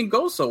it didn't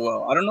go so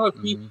well. I don't know if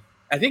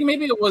I think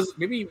maybe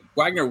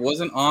Wagner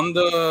wasn't on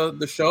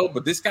the show,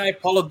 but this guy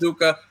Paulo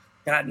Duca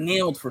got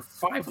nailed for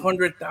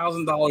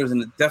 $500,000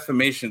 in a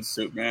defamation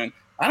suit. Man,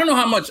 I don't know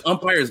how much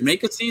umpires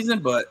make a season,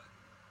 but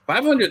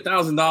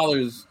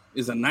 $500,000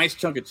 is a nice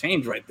chunk of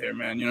change right there,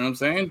 man. You know what I'm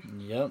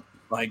saying? Yep.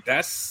 Like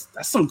that's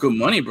some good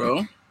money,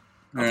 bro.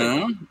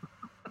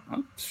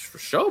 For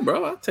sure,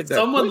 bro. I'll take that.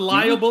 someone quick,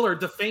 liable or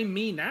defame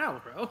me now,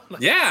 bro.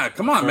 Like, Yeah,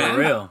 come on, For man.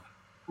 real.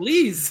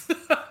 please.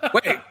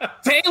 Wait,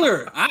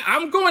 Taylor.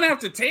 I'm going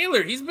after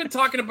Taylor. He's been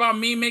talking about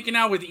me making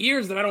out with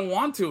ears that I don't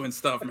want to and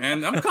stuff,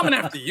 man. I'm coming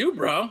after you,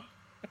 bro.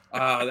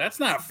 That's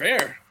not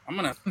fair. I'm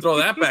gonna throw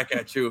that back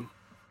at you.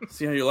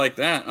 See how you like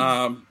that.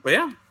 But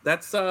yeah,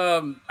 that's.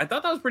 I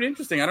thought that was pretty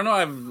interesting. I don't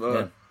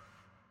know.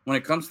 When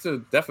it comes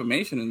to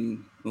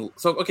defamation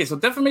so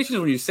defamation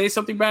is when you say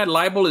something bad.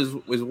 Libel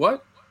is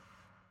what?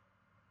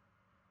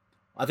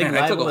 I think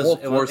Man, I took a whole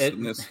course it,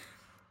 in this.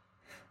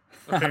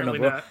 I don't know,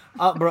 Apparently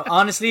bro. Bro,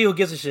 honestly, who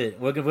gives a shit?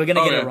 We're gonna get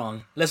Okay. it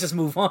wrong. Let's just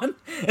move on.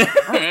 All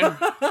right.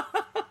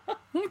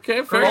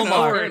 Okay,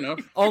 fair enough.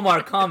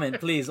 Omar, comment,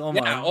 please.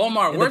 Omar. Yeah,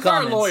 Omar, in the where's our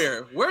comments.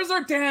 lawyer? Where's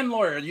our Dan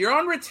lawyer? You're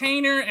on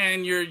retainer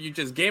and you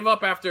just gave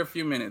up after a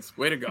few minutes.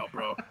 Way to go,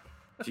 bro.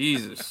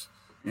 Jesus.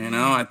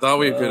 I thought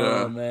we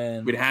could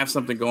man. we'd have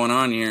something going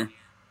on here.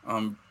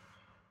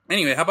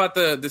 Anyway, how about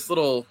this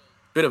little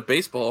bit of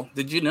baseball?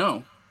 Did you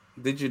know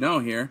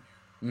here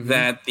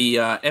that the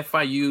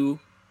FIU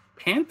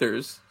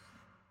Panthers?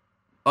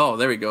 Oh,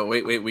 there we go.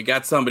 Wait. We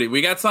got somebody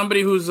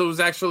who's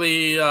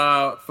actually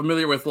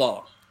familiar with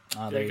law.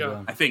 Oh, there you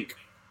go. I think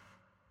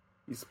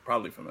he's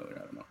probably familiar. I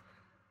don't know.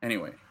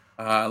 Anyway,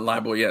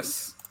 libel,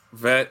 yes.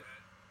 Vet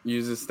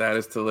uses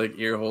status to lick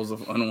ear holes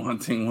of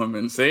unwanting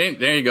women. See,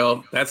 there you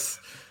go. That's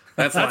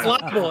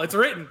liable. It's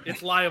written.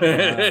 It's liable.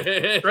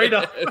 Straight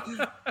up.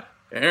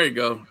 There you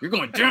go. You're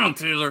going down,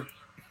 Taylor.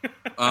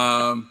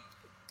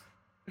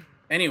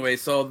 Anyway,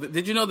 so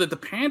did you know that the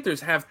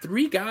Panthers have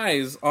 3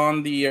 guys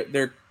on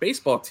their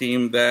baseball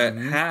team that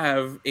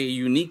have a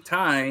unique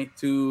tie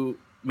to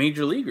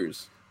major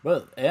leaguers?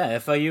 Well, yeah,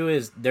 FIU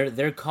is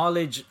they're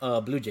college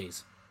Blue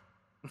Jays.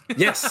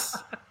 Yes.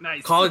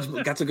 Nice. College,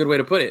 that's a good way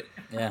to put it.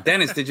 Yeah.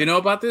 Dennis, did you know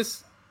about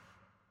this?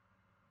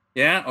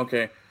 Yeah?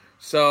 Okay.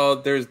 So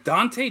there's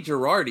Dante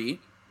Girardi,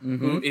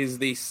 who is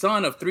the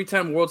son of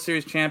 3-time World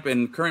Series champ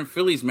and current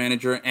Phillies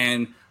manager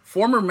and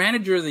former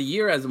manager of the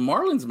year as a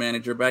Marlins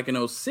manager back in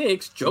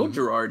 2006, Joe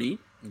Girardi.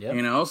 Yep.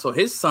 You know, so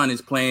his son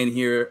is playing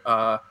here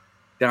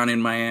down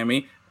in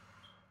Miami.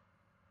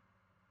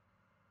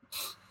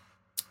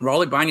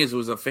 Raul Ibanez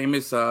was a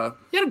famous, he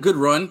had a good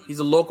run. He's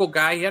a local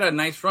guy. He had a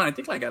nice run. I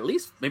think like at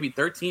least maybe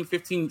 13,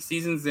 15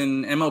 seasons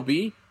in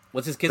MLB.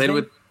 What's his kid's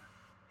name?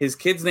 His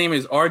kid's name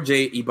is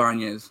RJ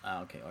Ibanez.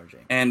 Oh, okay, RJ.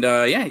 And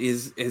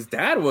his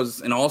dad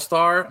was an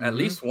all-star at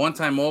least one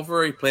time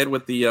over. He played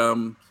with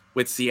the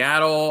with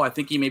Seattle. I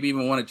think he maybe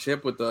even won a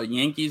chip with the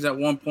Yankees at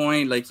one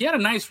point. Like, he had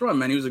a nice run,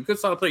 man. He was a good,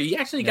 solid player. He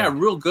actually got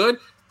real good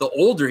the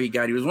older he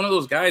got. He was one of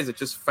those guys that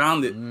just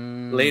found it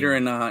later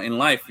in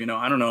life. You know,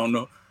 I don't know.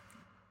 No,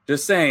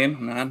 just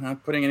saying. I'm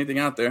not putting anything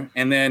out there.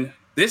 And then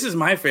this is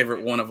my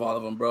favorite one of all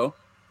of them, bro.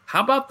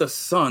 How about the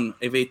son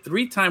of a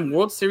 3-time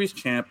World Series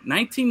champ,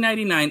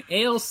 1999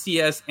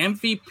 ALCS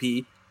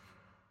MVP?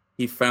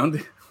 He found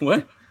it.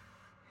 What?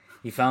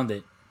 He found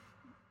it.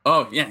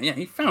 Oh, yeah,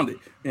 he found it,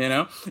 you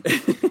know?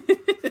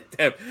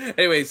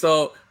 Anyway,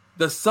 so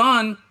the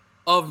son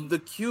of the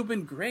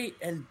Cuban great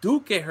El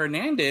Duque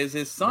Hernandez,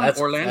 his son,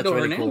 Orlando that's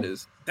really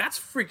Hernandez. Cool. That's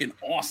freaking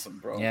awesome,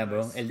 bro. Yeah,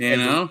 bro. You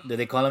know? Did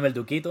they call him El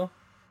Duquito?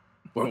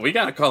 Well, we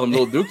got to call him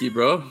Lil Dookie,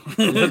 bro.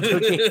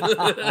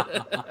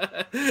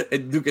 El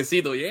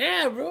Duquecito,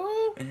 yeah, bro.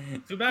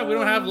 Too bad we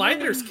don't have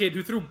Leiter's kid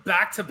who threw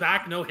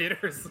back-to-back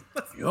no-hitters.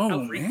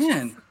 Yo,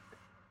 man.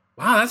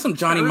 Wow, that's some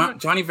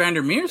Johnny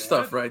Vandermeer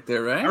stuff right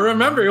there, right? I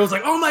remember. It was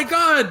like, oh, my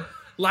God.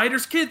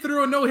 Leiter's kid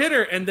threw a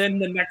no-hitter. And then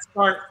the next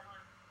start,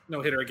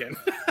 no-hitter again.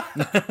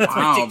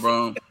 Wow,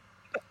 bro.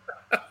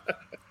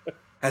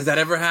 Has that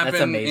ever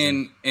happened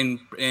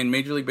in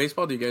Major League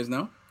Baseball? Do you guys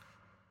know?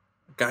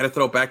 Guy to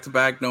throw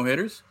back-to-back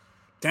no-hitters?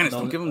 Dennis,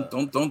 don't give him.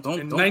 Don't tell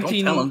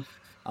him.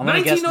 I'm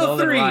gonna guess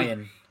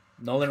 1903.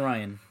 Nolan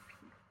Ryan.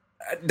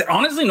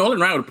 Honestly, Nolan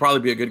Ryan would probably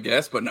be a good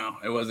guess, but no,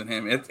 it wasn't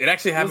him. It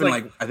actually happened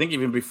like I think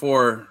even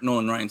before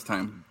Nolan Ryan's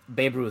time.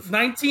 Babe Ruth.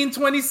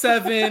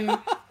 1927.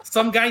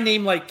 Some guy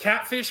named like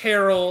Catfish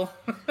Harrell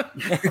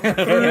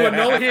threw a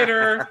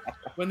no-hitter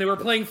when they were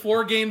playing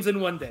 4 games in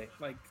one day.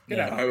 Like, get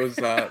out. I was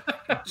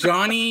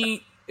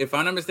Johnny. If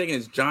I'm not mistaken,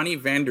 it's Johnny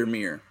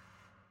Vandermeer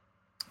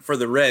for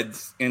the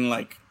Reds in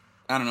like,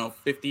 I don't know,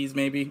 50s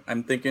maybe.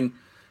 I'm thinking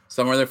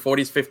somewhere there,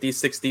 40s, 50s,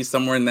 60s,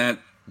 somewhere in that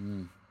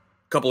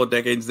couple of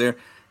decades there.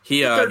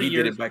 He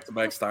did it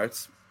back-to-back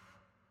starts.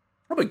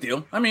 No big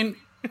deal. I mean,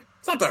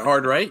 it's not that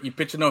hard, right? You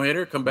pitch a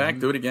no-hitter, come back,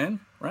 do it again,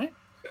 right?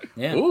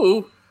 Yeah.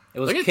 Ooh. It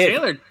was Look at Kip.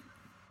 Taylor.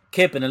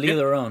 Kip and a leave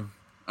their own.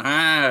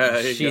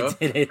 There you She go.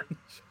 did it.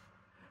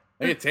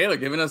 Look at Taylor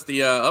giving us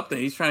the update.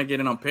 He's trying to get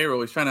in on payroll.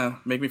 He's trying to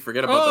make me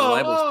forget about the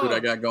libel suit I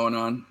got going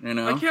on. You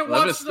know, I can't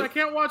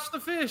watch the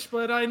fish,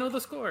 but I know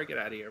the score. Get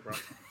out of here, bro.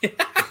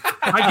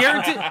 I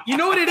guarantee. You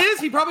know what it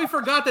is? He probably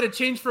forgot that it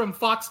changed from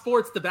Fox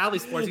Sports to Bally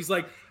Sports. He's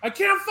like, I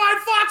can't find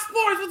Fox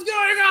Sports. What's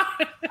going on?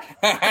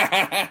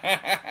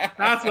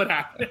 That's what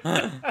happened.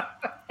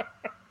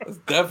 That's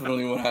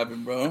definitely what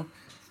happened, bro.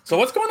 So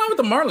what's going on with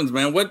the Marlins,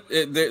 man?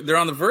 They're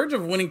on the verge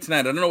of winning tonight.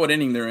 I don't know what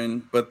inning they're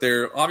in, but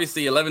they're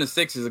obviously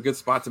 11-6 is a good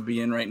spot to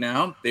be in right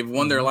now. They've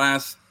won their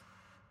last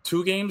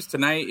 2 games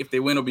tonight. If they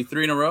win, it'll be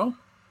 3 in a row.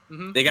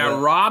 Mm-hmm. They got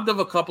robbed of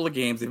a couple of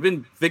games. They've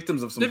been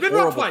victims of some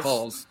horrible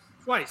calls.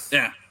 Twice.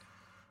 Yeah.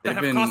 That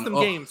have cost them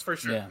games for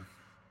sure. Yeah.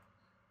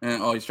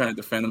 And, he's trying to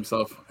defend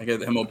himself. I get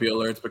the MLB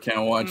alerts, but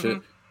can't watch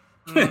it.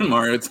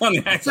 Mario, it's on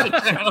the Action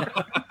Channel.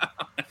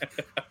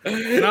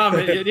 No,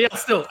 man, yeah,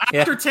 still.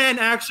 After 10,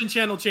 Action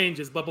Channel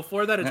changes, but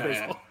before that, it's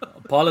baseball.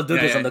 Paula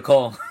Duke on the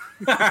call.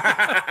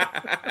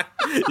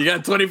 You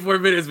got 24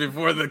 minutes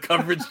before the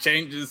coverage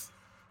changes.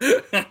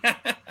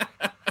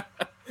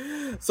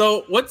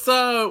 So what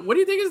do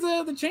you think is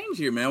the change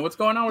here, man? What's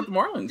going on with the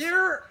Marlins?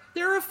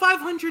 They're a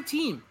 500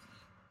 team.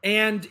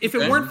 And if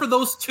it weren't for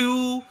those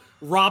 2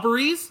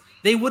 robberies,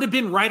 they would have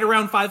been right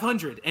around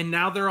 500. And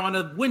now they're on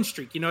a win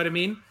streak. You know what I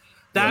mean?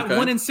 That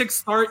 1-6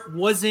 start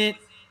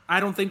I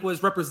don't think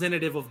was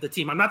representative of the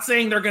team. I'm not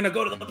saying they're going to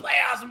go to the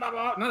playoffs and blah,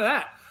 blah, blah, none of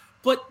that.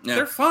 But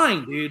they're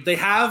fine, dude. They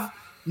have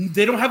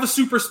They don't have a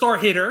superstar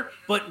hitter,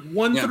 but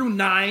 1 Yeah. through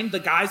 9, the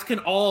guys can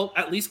all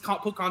at least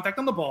put contact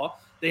on the ball.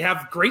 They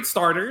have great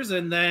starters,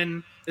 and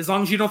then as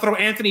long as you don't throw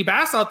Anthony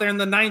Bass out there in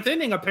the 9th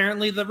inning,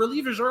 apparently the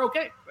relievers are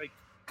okay. Like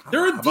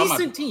they're a about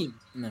decent team.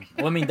 No.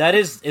 Well, I mean,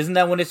 isn't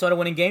that when they started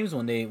winning games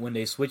when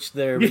they switched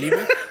their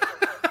reliever?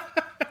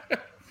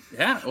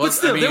 Yeah, well, But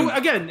still, I mean,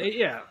 again,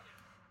 yeah.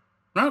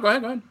 no, go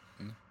ahead.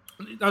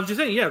 I was just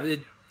saying, yeah,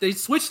 they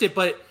switched it,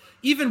 but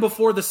even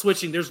before the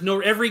switching,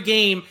 every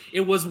game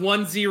it was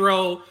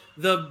 1-0.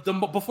 The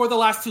before the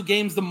last 2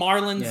 games, the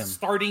Marlins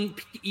starting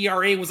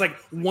ERA was like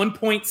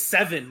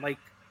 1.7, like,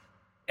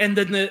 and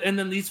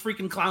then these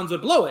freaking clowns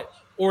would blow it,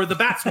 or the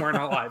bats weren't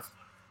alive.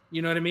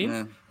 You know what I mean?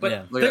 Yeah. But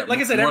Yeah. like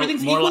I said, more,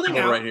 everything's more equaling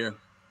libel out. right here.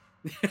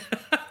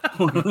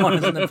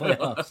 Marlins in the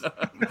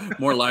playoffs.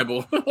 More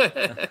libel.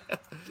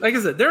 Like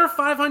I said, they're a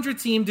 500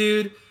 team,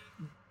 dude.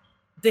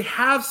 They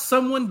have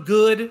someone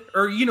good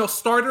or,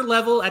 starter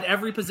level at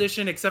every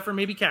position except for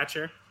maybe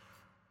catcher.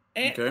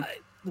 And Okay.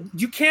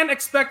 you can't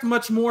expect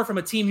much more from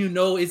a team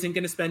isn't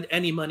going to spend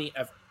any money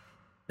ever.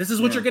 This is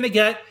what Yeah. you're going to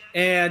get,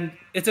 and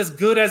it's as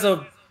good as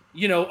a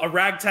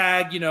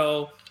ragtag,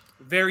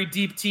 very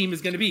deep team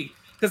is going to be.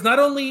 Because not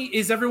only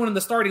is everyone in the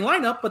starting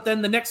lineup, but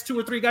then the next 2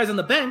 or 3 guys on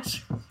the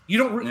bench,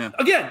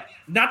 again,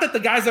 not that the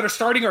guys that are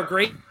starting are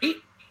great,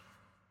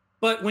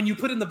 but when you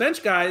put in the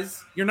bench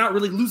guys, you're not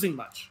really losing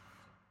much.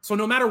 So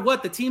no matter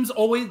what, the teams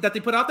always that they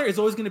put out there is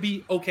always going to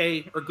be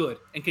okay or good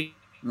and can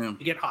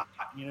get hot.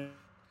 You know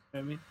what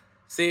I mean?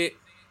 See,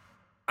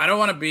 I don't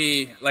want to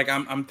be like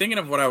I'm thinking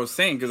of what I was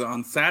saying because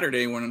on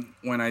Saturday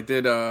when I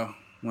did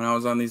when I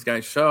was on these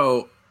guys'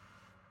 show,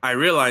 I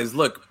realized,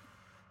 look,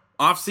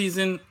 off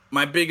season,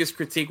 my biggest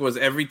critique was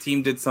every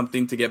team did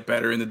something to get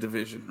better in the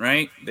division,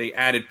 right? They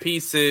added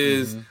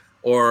pieces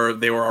or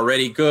they were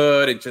already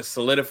good. It just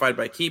solidified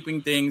by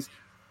keeping things.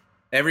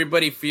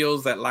 Everybody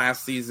feels that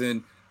last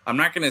season, I'm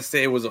not going to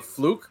say it was a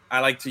fluke. I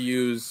like to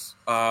use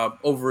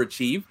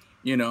overachieved,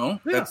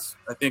 Yeah.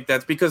 I think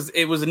that's because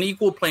it was an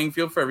equal playing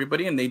field for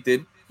everybody and they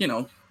did,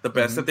 the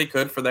best that they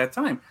could for that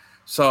time.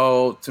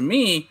 So to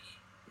me,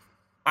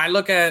 I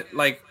look at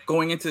like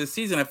going into the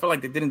season, I felt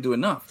like they didn't do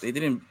enough. They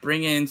didn't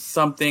bring in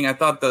something. I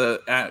thought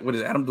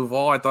Adam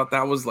Duvall? I thought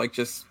that was like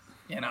just,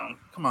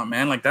 come on,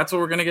 man. Like that's what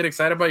we're going to get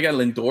excited about. You got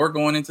Lindor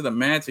going into the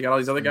Mets. You got all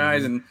these other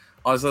guys and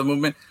all this other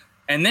movement.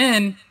 And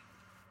then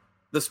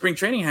the spring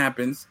training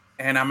happens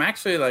and I'm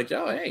actually like,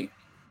 hey,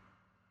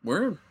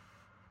 we're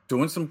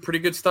doing some pretty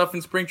good stuff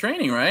in spring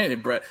training, right?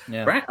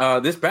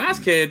 This Bass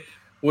kid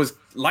was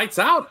lights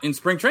out in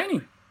spring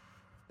training.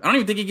 I don't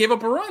even think he gave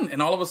up a run.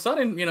 And all of a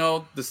sudden,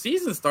 the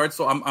season starts.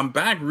 So I'm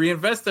back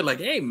reinvested like,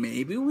 hey,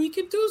 maybe we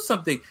can do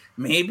something.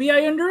 Maybe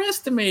I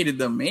underestimated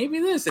them. Maybe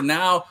this. And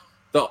now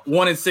the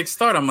 1-6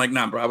 start, I'm like,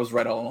 nah, bro, I was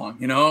right all along,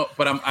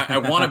 But I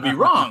want to be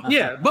wrong.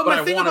 Yeah, but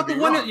my thing about the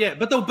one, wrong.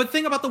 but the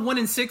thing about the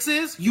 1-6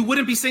 is you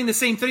wouldn't be saying the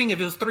same thing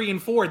if it was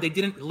 3-4. They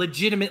didn't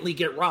legitimately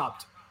get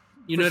robbed.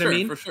 You know what I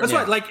mean? For sure. That's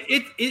why, like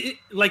it,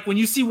 like when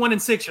you see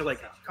 1-6, you're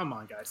like, oh, come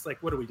on, guys,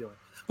 like what are we doing?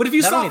 But if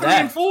you Not saw only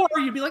that- 3-4,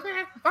 you'd be like,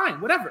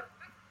 fine, whatever.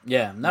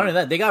 Yeah, not only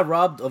that, they got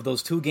robbed of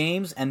those 2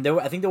 games, and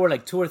I think there were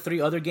like 2 or 3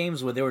 other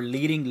games where they were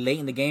leading late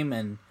in the game,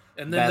 and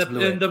And Bass then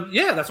blew it.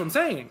 that's what I'm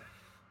saying.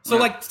 So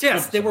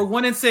yes, they were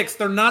 1-6.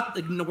 They're not.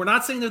 We're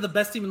not saying they're the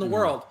best team in the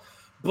world,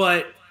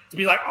 but to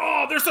be like,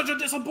 oh, they're such a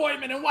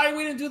disappointment, and why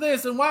we didn't do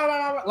this, and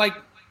why, like,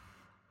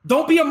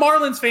 don't be a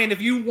Marlins fan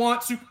if you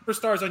want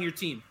superstars on your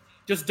team.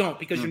 Just don't,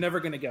 because you're never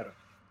going to get them.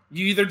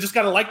 You either just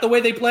got to like the way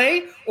they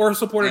play or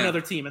support another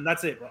team, and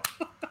that's it, bro.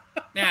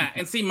 Yeah,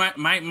 and see,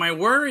 my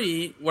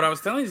worry, what I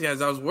was telling these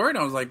guys, I was worried.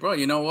 I was like, bro,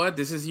 you know what?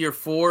 This is year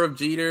 4 of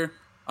Jeter.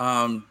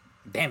 damn,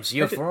 so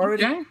you're 4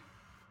 already?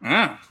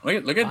 Okay.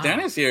 Look at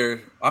Dennis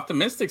here.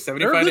 Optimistic, They're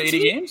a 75 to good 80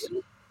 team. games.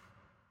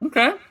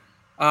 Okay.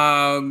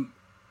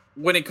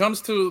 When it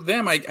comes to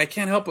them, I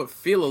can't help but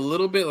feel a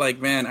little bit like,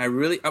 man,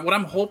 what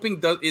I'm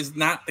hoping is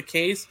not the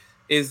case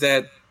is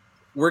that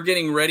we're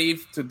getting ready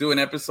to do an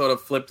episode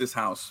of Flip This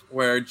House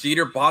where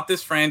Jeter bought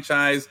this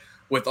franchise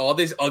with all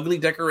these ugly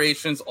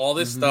decorations, all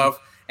this stuff,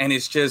 and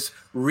it's just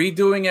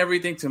redoing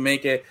everything to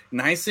make it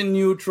nice and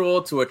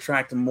neutral, to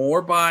attract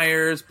more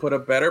buyers, put a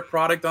better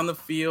product on the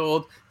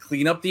field,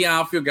 clean up the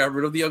outfield, got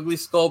rid of the ugly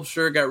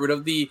sculpture, got rid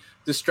of the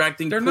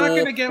distracting They're pool, not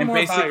going to get and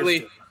more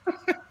buyers.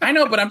 I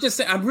know, but I'm just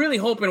saying, I'm really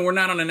hoping we're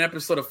not on an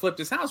episode of Flip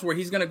This House where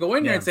he's going to go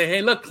in there and say,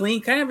 hey, look,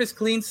 clean canvas,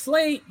 clean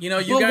slate. You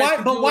guys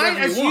can do whatever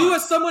as you want.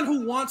 as someone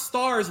who wants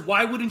stars,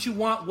 why wouldn't you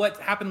want what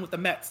happened with the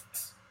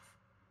Mets?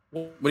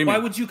 What do you Why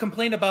mean? would you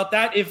complain about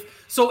that? If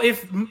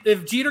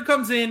Jeter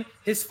comes in,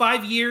 his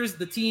 5 years,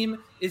 the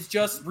team is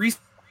just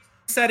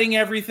resetting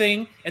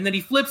everything, and then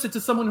he flips it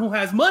to someone who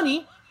has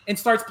money and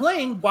starts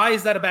playing. Why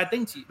is that a bad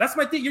thing to you? That's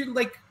my thing. You're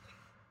like,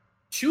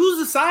 choose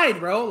a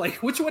side, bro. Like,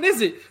 which one is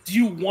it? Do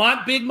you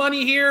want big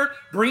money here,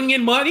 bringing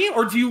in money,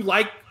 or do you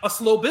like a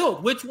slow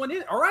build? Which one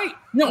is? All right.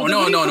 No.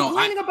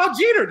 Complaining about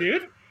Jeter,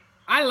 dude.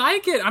 I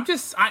like it.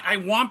 I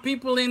want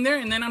people in there,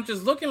 and then I'm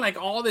just looking like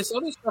all this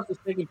other stuff is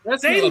taking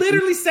precedence. They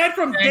literally said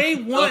from day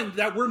one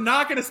that we're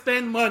not going to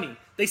spend money.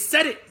 They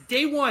said it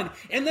day one.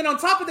 And then on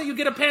top of that, you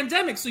get a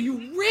pandemic, so you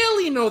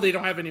really know they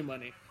don't have any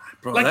money.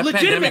 Bro, Like, that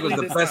pandemic was legitimately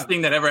the this best time.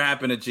 thing that ever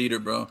happened to Jeter,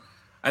 bro.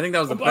 I think that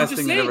was the I'm best just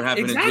thing that saying, ever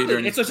happened exactly. to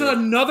Jeter. It's just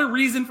another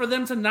reason for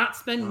them to not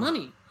spend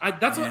money.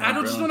 That's what I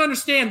just bro. don't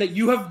understand, that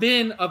you have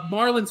been a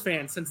Marlins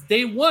fan since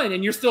day one,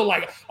 and you're still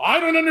like, I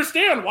don't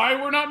understand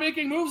why we're not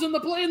making moves in the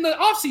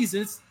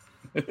offseason.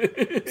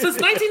 Since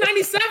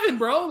 1997,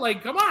 bro.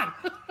 Like, come on.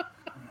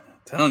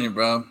 telling you,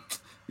 bro.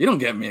 You don't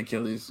get me,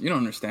 Achilles. You don't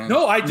understand.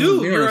 No, I do. You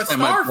don't You're a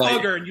understand my star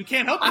plight. fugger, and you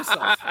can't help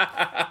yourself.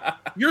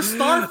 Your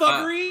star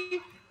fuggery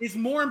is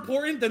more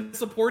important than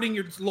supporting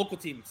your local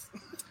teams.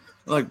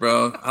 Look,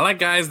 bro, I like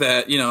guys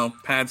that,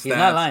 pad stats. He's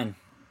not lying.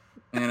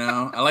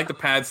 I like the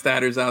pad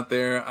statters out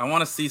there. I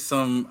want to see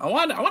some. I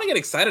want to get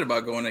excited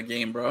about going to a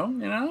game, bro.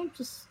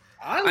 Just.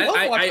 I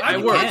love watching. I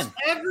work. watch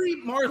every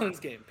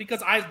Marlins game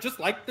because I just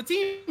like the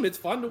team. It's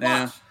fun to watch.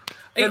 Yeah.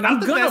 They're Hey, not I'm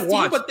the gonna best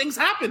watch. team, but things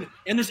happen,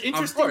 and there's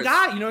interesting course.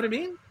 guy. You know what I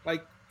mean?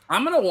 Like,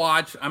 I'm gonna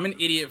watch. I'm an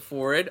idiot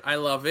for it. I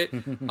love it.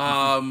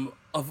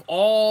 Of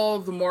all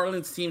the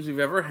Marlins teams we've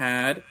ever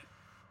had,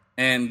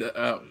 and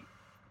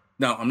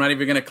no, I'm not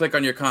even gonna click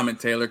on your comment,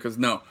 Taylor, because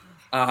no,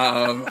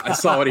 I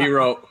saw what he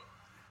wrote.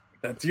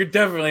 You're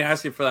definitely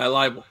asking for that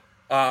libel.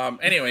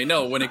 Anyway,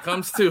 no. When it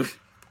comes to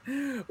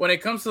the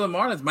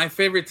Marlins, my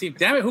favorite team.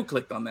 Damn it, who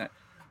clicked on that?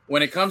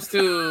 When it comes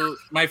to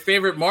my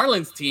favorite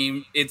Marlins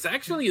team, it's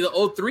actually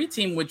the 03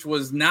 team, which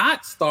was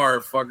not star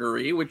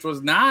fuggery, which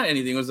was not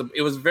anything.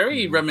 It was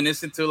very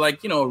reminiscent to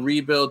a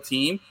rebuild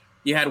team.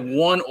 You had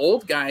one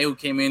old guy who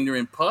came in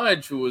during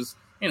Pudge who was,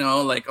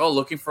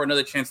 looking for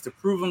another chance to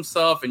prove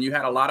himself, and you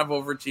had a lot of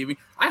overachieving.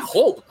 I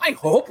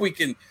hope we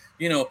can,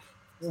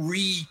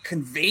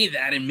 reconvey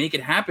that and make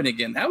it happen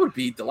again. That would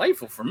be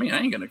delightful for me. I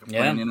ain't gonna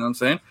complain, you know what I'm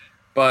saying?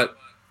 But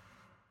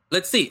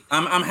let's see.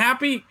 I'm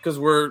happy because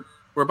we're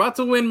about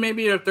to win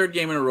maybe our third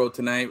game in a row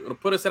tonight. It'll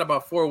put us at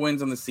about 4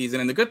 wins on the season.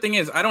 And the good thing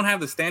is I don't have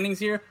the standings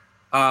here,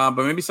 but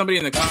maybe somebody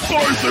in the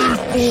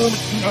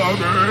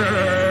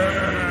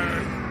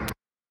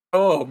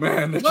Oh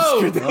man, that just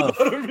scared the hell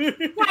out of me.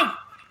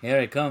 Here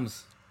it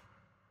comes.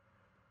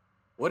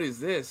 What is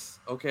this?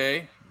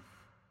 Okay.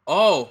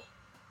 Oh,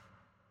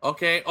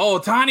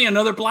 Ohtani,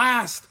 another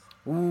blast.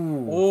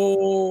 Ooh.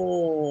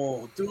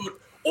 Oh, dude.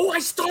 Oh, I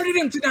started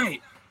him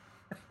tonight.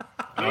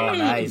 Oh,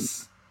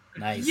 nice.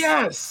 Nice.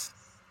 Yes.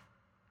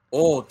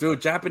 Oh,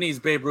 dude, Japanese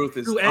Babe Ruth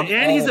is. dude, I'm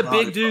and he's all a about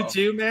big it, dude bro.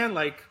 too, man.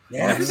 Like,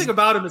 Yes. everything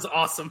about him is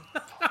awesome.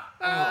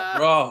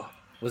 Bro.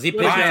 Was he I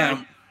pitching?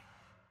 am.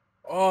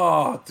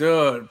 Oh,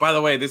 dude. By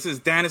the way, this is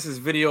Dennis's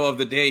video of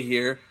the day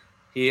here.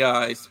 He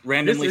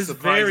randomly This is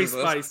very surprises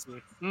us.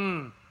 spicy.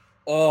 Mm.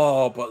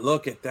 Oh, but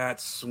look at that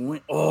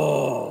swing.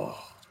 Oh,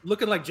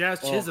 Looking like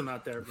Jazz Chisholm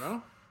out there,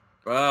 bro.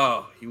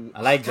 bro.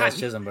 I like God, Josh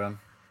Chisholm, bro.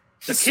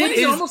 The kid kid is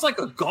is- almost like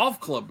a golf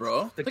club,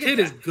 bro. The Look kid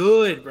at is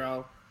good,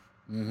 bro.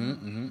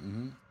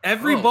 Mm-hmm.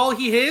 Every Oh. ball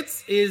he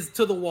hits is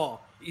to the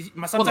wall.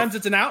 Sometimes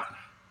it's an out,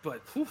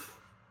 but whew,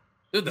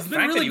 Dude, the been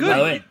fact really that good. By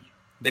the way,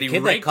 that he kid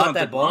that raked caught on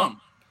that ball- DeGrom.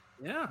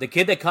 yeah. the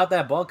kid that caught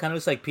that ball kind of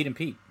looks like Pete and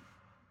Pete.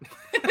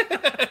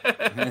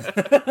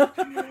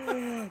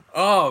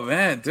 Oh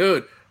man,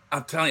 dude,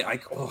 I'm telling you,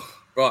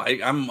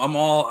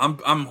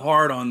 I'm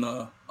hard on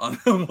the.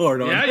 I'm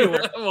hard on. Yeah, you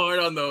are. I'm hard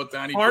on the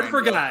Ohtani. Hard train,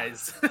 for bro.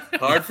 guys.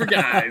 Hard for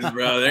guys,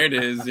 bro. There it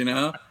is,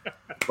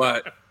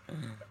 But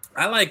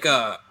I like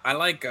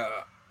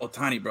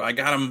Ohtani, bro. I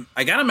got him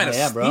at a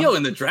Yeah, bro. steal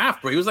in the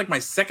draft, bro. He was like my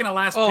second to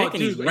last Oh, pick,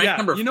 and he's dude, ranked yeah.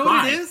 number You know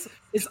 5. what it is?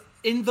 Is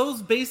in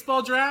those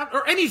baseball draft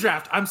or any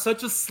draft, I'm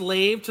such a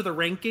slave to the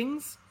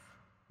rankings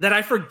that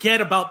I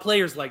forget about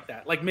players like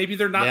that. Like maybe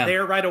they're not Yeah.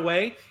 there right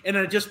away, and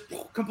I just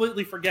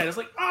completely forget. It's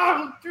like,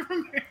 oh,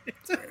 damn it.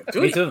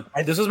 Dude, Me too.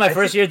 This was my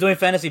first year doing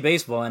fantasy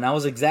baseball, and I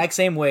was the exact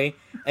same way,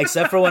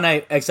 except for when I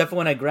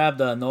grabbed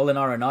Nolan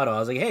Arenado. I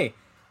was like, hey,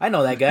 I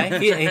know that guy.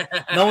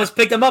 No one's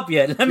picked him up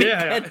yet. Let me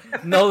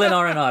get Nolan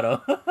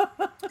Arenado.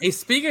 Hey,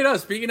 speaking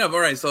of, all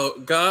right. So,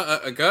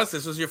 Gus,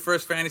 this was your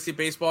first fantasy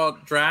baseball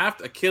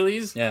draft.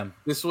 Achilles, Yeah.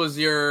 This was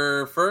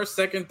your first,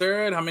 second,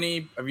 third. How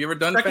many have you ever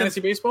done Second.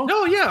 fantasy baseball?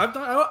 No, yeah,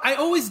 I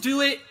always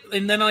do it,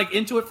 and then like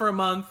into it for a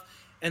month,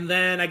 and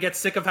then I get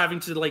sick of having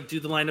to like do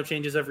the lineup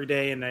changes every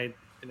day, and I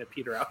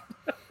peter out.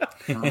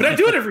 But I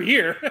do it every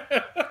year.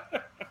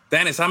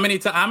 Dennis, how many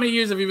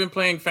years have you been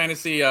playing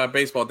fantasy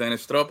baseball?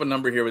 Dennis, throw up a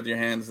number here with your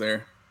hands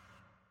there.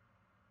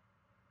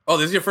 Oh,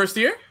 this is your first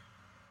year?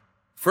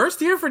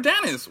 First year for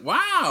Dennis.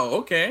 Wow.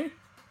 Okay,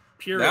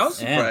 Pure. that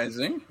was Yeah.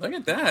 surprising. Look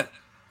at that.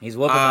 He's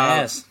whooping my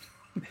ass.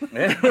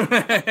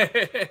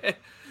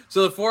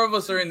 So the four of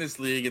us are in this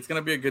league. It's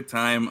gonna be a good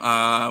time.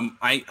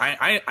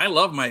 I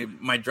love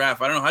my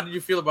draft. I don't know. How did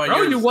you feel about Bro,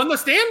 yours? you won the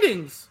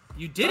standings.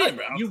 You did Sorry, it.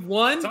 bro. You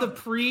won Sorry. the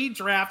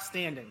pre-draft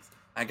standings.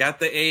 I got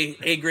the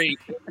A grade.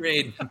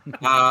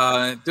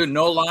 Dude,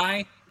 no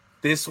lie,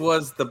 this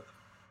was the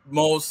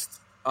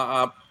most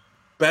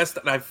best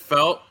that I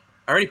felt.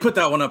 I already put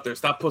that one up there.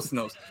 Stop posting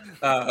those.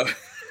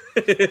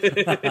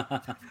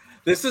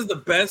 This is the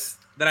best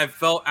that I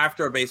felt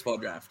after a baseball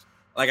draft.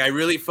 Like I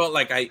really felt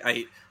like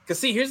I because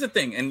see, here's the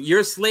thing, and you're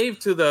a slave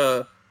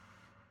to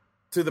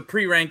to the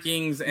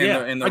pre-rankings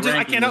and the I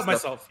rankings can't help and stuff.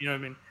 myself. You know what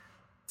I mean?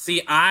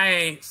 See,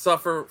 I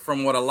suffer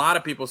from what a lot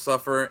of people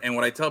suffer, and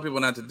what I tell people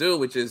not to do,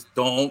 which is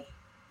don't,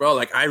 bro.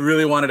 Like I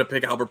really wanted to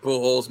pick Albert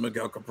Pujols,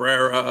 Miguel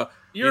Cabrera.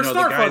 You're a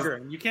star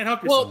fucker. You can't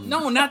help yourself. Well,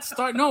 no, not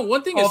star. No,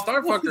 one thing is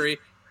star fuckery,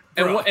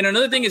 and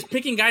another thing is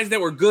picking guys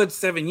that were good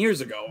 7 years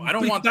ago. I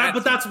don't want that.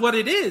 But that's what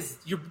it is.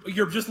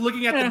 You're just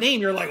looking at the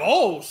name. You're like,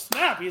 oh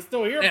snap, he's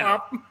still here,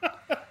 Pop.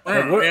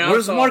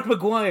 Where's Mark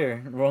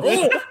McGuire?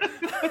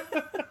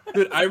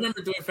 Dude, I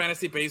remember doing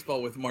fantasy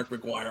baseball with Mark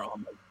McGuire.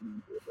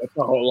 That's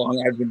how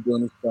long I've been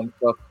doing this dumb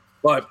stuff.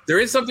 But there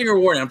is something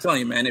rewarding. I'm telling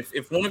you, man.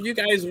 If one of you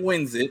guys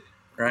wins it,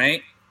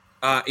 right?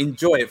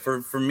 Enjoy it.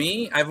 For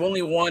me, I've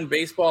only won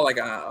baseball like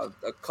a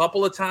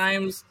couple of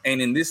times,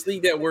 and in this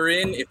league that we're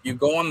in, if you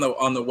go on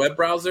the web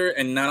browser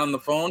and not on the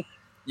phone,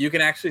 you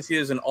can actually see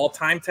there's an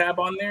all-time tab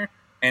on there.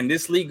 And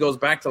this league goes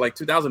back to like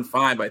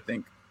 2005, I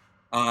think.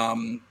 I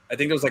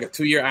think there was like a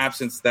 2-year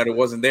absence that it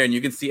wasn't there, and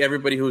you can see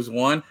everybody who's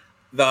won.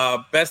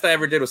 The best I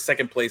ever did was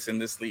second place in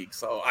this league.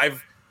 So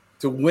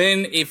to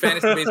win a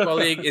fantasy baseball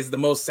league is the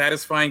most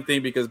satisfying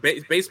thing because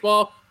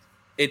baseball,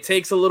 it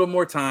takes a little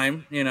more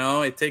time. You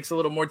know, it takes a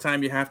little more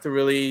time. You have to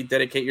really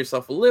dedicate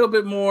yourself a little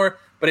bit more,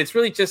 but it's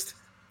really just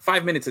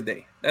 5 minutes a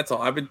day. That's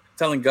all. I've been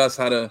telling Gus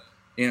how to,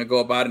 go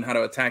about it and how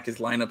to attack his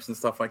lineups and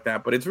stuff like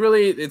that. But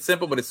it's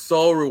simple, but it's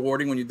so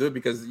rewarding when you do it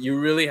because you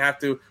really have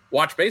to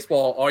watch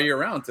baseball all year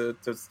round to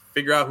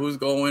figure out who's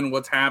going,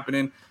 what's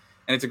happening.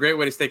 And it's a great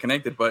way to stay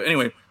connected. But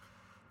anyway,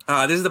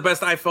 this is the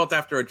best I felt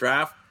after a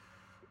draft.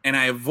 And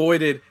I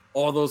avoided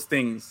all those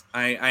things.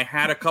 I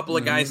had a couple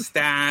of guys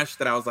stashed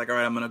that I was like, all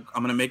right, I'm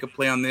gonna make a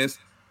play on this.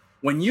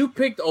 When you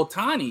picked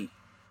Ohtani,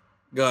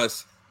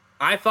 Gus,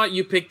 I thought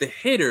you picked the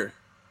hitter,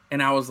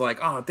 and I was like,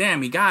 oh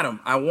damn, he got him.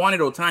 I wanted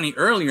Ohtani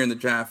earlier in the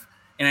draft,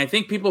 and I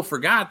think people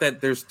forgot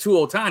that there's two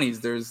Ohtanis.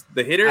 There's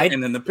the hitter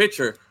and then the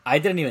pitcher. I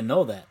didn't even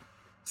know that.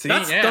 See,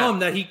 that's dumb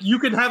that you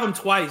can have him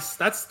twice.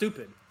 That's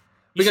stupid.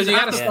 Because you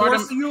got to start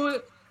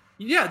him.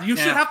 You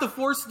should have to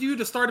force you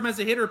to start him as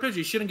a hitter or pitcher.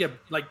 You shouldn't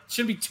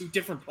be two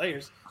different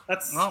players.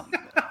 That's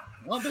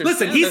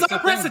listen. He's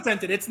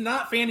unprecedented. It's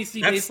not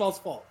fantasy baseball's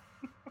fault.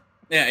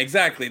 Yeah,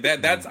 exactly.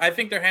 That's. I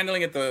think they're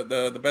handling it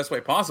the best way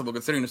possible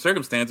considering the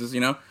circumstances.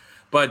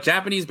 But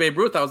Japanese Babe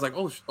Ruth, I was like,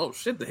 oh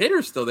shit, the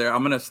hitter's still there.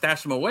 I'm gonna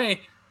stash him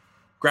away.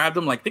 Grabbed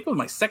him, I think it was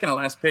my second to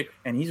last pick,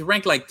 and he's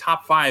ranked like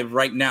top 5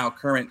 right now,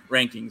 current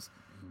rankings.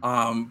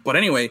 But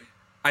anyway,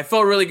 I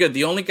felt really good.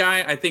 The only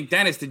guy I think,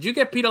 Dennis, did you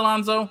get Pete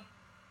Alonso?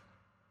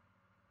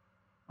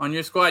 On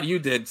your squad, you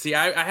did. See,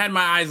 I had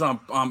my eyes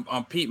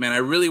on Pete, man. I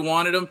really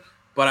wanted him,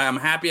 but I'm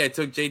happy I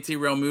took JT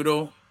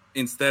Realmuto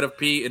instead of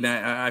Pete, and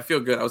I feel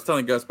good. I was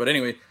telling Gus, but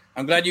anyway,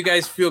 I'm glad you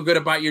guys feel good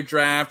about your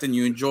draft and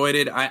you enjoyed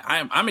it.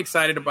 I'm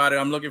excited about it.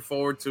 I'm looking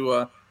forward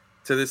to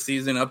this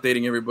season,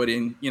 updating everybody,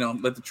 and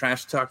let the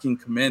trash talking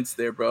commence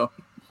there, bro.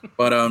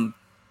 But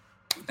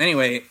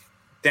anyway,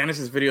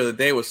 Dennis's video of the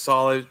day was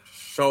solid.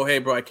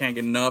 Shohei, bro, I can't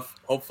get enough.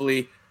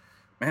 Hopefully.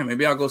 Man,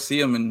 maybe I'll go see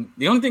him. And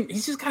the only thing,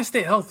 he's just got to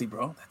stay healthy,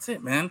 bro. That's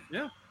it, man.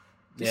 Yeah.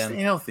 Just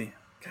stay healthy.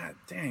 God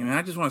dang, man.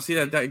 I just want to see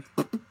that guy,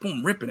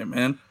 boom, ripping it,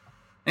 man.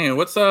 Anyway,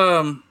 we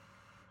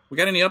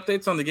got any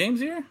updates on the games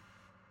here?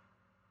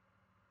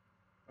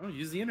 Oh,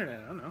 use the internet.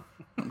 I don't know.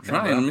 I'm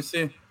trying. Let me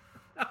see.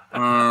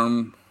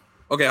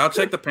 Okay, I'll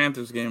check the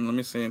Panthers game. Let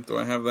me see. Do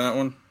I have that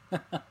one?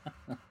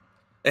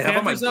 Hey, how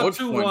about my Panthers up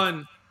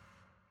 2-1.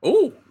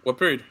 Oh, what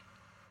period?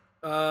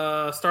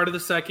 Start of the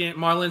second.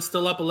 Marlins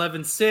still up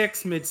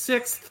 11-6,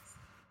 mid-6th.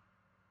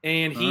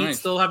 And Heat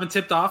still haven't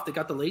tipped off. They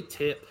got the late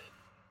tip.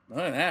 Look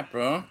at that,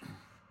 bro.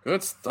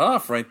 Good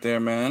stuff right there,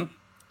 man.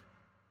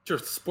 Sure,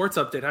 sports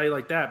update. How you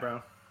like that,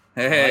 bro?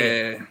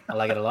 Hey. I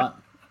like it a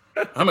lot.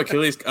 I'm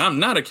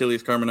not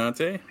Achilles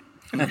Carminante.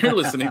 You're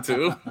listening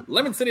to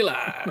Lemon City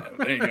Live.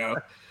 There you go.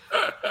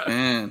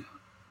 Man.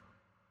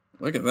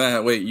 Look at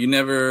that. Wait, you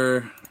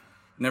never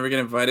get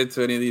invited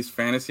to any of these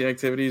fantasy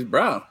activities?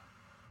 Bro.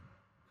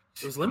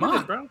 It was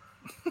limited, bro.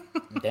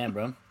 Damn,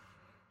 bro.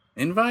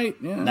 Invite?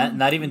 Yeah.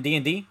 Not even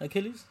D&D,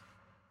 Achilles?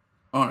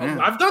 Oh, man.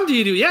 I've done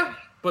D&D, yeah.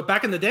 But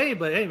back in the day,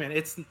 but hey, man,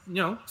 it's,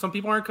 some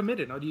people aren't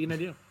committed. What are you going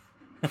to do?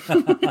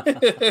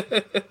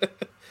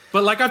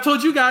 But like I've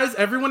told you guys,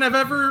 everyone I've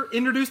ever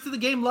introduced to the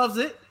game loves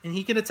it, and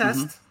he can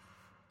attest.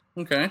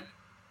 Mm-hmm. Okay.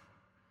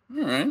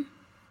 All right.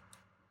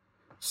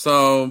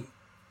 So,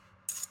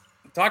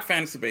 talk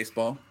fantasy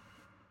baseball.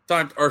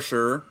 Talked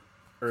Ursher.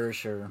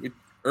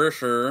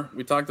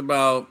 We talked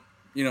about,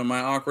 my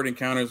awkward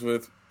encounters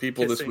with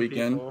people this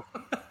weekend.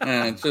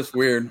 And it's just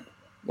weird.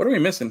 What are we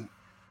missing?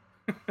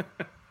 What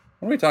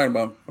are we talking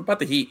about? What about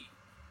the Heat?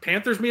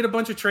 Panthers made a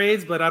bunch of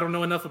trades, but I don't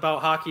know enough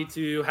about hockey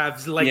to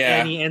have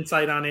any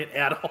insight on it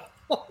at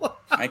all.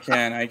 I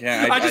can't. I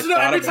just know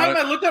every time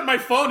I looked at my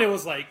phone, it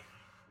was like,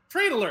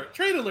 trade alert.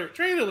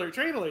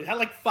 It had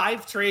like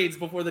 5 trades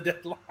before the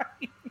deadline.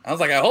 I was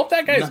like, I hope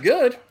that guy's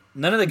good.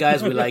 None of the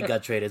guys we like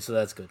got traded, so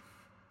that's good.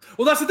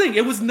 Well, that's the thing.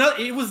 It was not.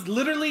 It was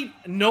literally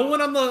no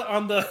one on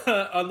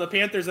the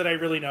Panthers that I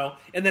really know,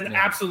 and then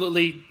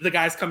absolutely the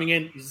guys coming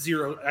in,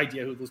 zero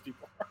idea who those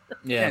people are.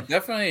 Yeah, it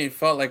definitely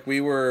felt like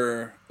we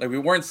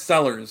weren't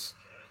sellers,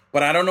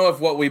 but I don't know if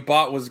what we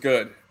bought was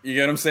good. You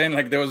get what I'm saying?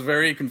 Like, they was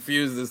very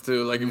confused as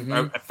to like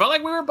I felt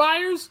like we were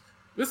buyers.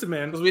 Listen,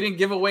 man, because we didn't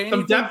give away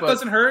anything. Some depth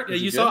doesn't hurt.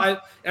 You saw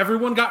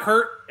everyone got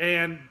hurt,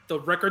 and the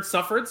record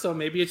suffered. So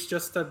maybe it's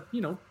just to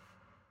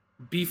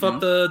beef up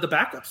the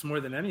backups more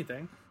than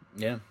anything.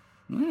 Yeah.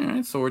 All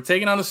right, so we're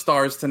taking on the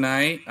Stars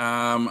tonight.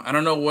 I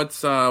don't know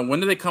when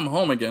do they come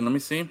home again? Let me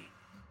see.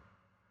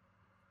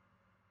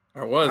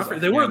 Or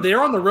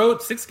they're on the road,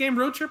 6-game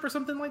road trip or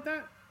something like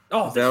that.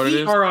 Oh, the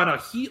Heat are on a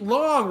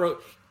long road.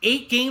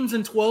 8 games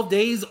in 12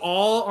 days,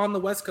 all on the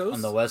West Coast.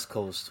 On the West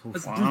Coast.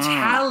 That's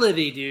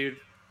brutality, dude.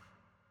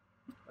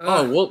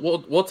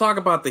 We'll talk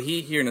about the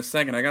Heat here in a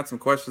second. I got some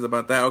questions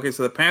about that. Okay,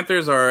 so the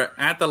Panthers are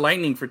at the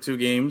Lightning for 2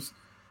 games,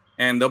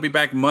 and they'll be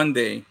back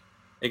Monday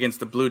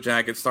against the Blue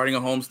Jackets, starting a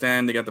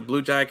homestand. They got the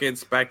Blue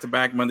Jackets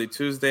back-to-back Monday,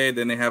 Tuesday.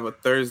 Then they have a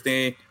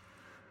Thursday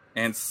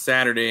and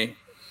Saturday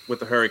with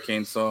the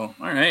Hurricanes. So, all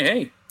right,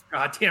 hey.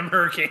 Goddamn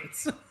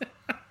Hurricanes.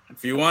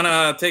 If you want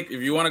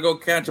to go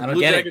catch a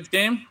Blue Jackets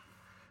game,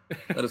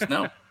 let us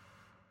know.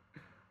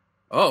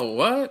 Oh,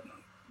 what?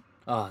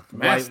 Oh,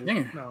 why'd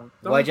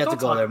you have to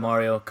go there,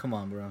 Mario? Come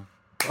on, bro.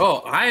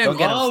 Oh,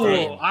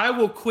 I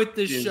will quit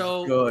this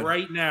show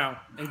right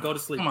now and go to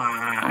sleep. Come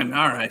on.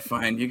 All right,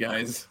 fine, you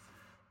guys.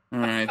 All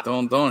right,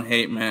 don't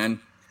hate, man.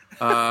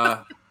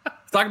 Let's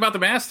talk about the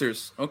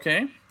Masters,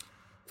 okay?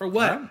 For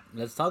what? Right,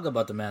 let's talk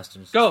about the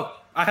Masters. Go.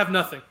 I have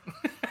nothing.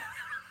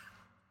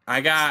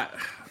 All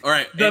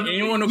right.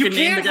 Anyone who can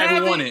name the guy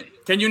who won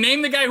it? Can you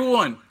name the guy who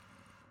won?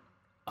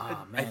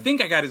 Oh, man. I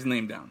think I got his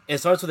name down. It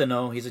starts with an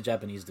O. He's a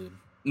Japanese dude.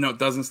 No, it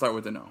doesn't start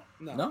with an O.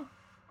 No?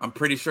 I'm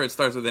pretty sure it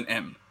starts with an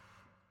M.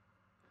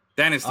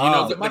 Dennis, do you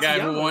know the guy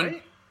who won?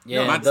 Right?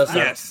 Yeah,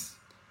 yes.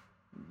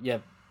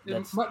 Yep.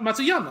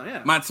 Matsuyama,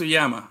 yeah.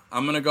 Matsuyama.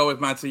 I'm going to go with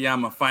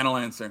Matsuyama. Final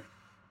answer.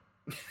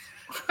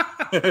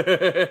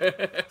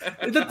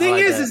 The thing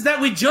is that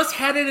we just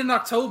had it in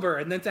October,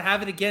 and then to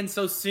have it again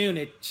so soon,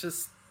 it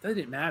just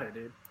didn't matter,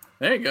 dude.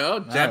 There you go.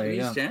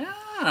 Japanese champ.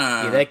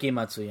 Hideki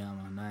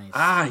Matsuyama. Nice.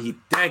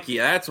 Hideki.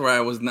 That's where I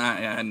was not.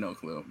 I had no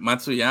clue.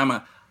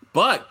 Matsuyama.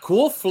 But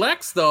cool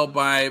flex, though,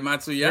 by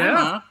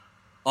Matsuyama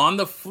on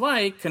the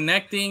flight,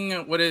 connecting.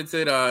 What is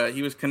it?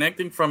 He was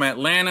connecting from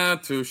Atlanta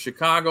to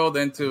Chicago,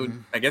 then to,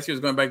 I guess he was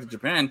going back to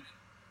Japan.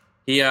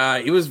 He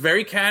was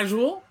very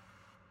casual,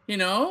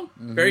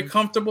 very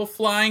comfortable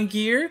flying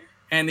gear.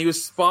 And he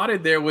was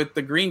spotted there with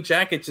the green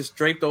jacket just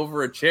draped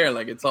over a chair.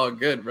 Like, it's all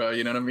good, bro.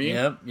 You know what I mean?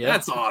 Yep.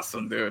 That's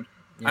awesome, dude.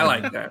 I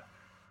like that.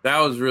 That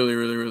was really,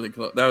 really, really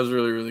close. That was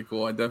really, really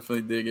cool. I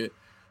definitely dig it.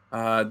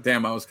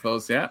 Damn, I was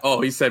close, yeah? Oh,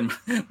 he said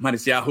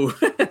minus Yahoo.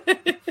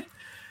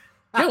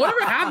 Yeah,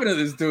 whatever happened to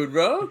this dude,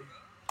 bro?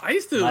 I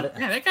used to...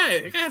 that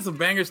guy had some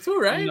bangers too,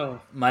 right? No.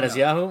 Madas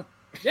Yahoo?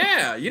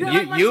 Yeah, you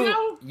didn't like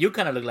Yahoo? You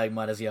kind of look like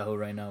Madas Yahoo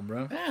right now,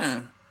 bro.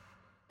 Yeah.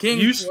 King...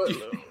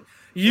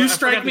 You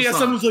strike me as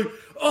someone who's like,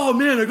 oh,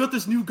 man, I got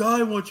this new guy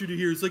I want you to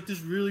hear. It's like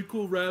this really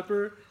cool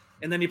rapper.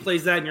 And then he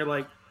plays that, and you're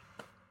like...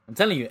 I'm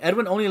telling you,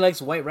 Edwin only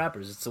likes white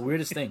rappers. It's the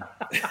weirdest thing.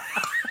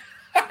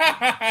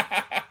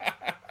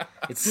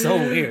 It's so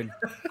weird.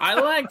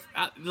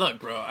 Look,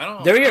 bro,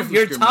 I don't...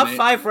 Your top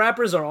 5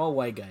 rappers are all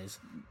white guys.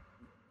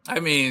 I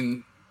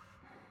mean...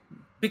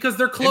 Because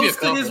they're close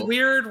to his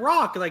weird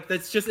rock. Like,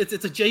 that's just... It's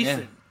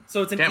adjacent. Yeah.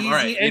 So it's an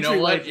easy entry. You know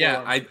what?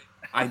 Yeah,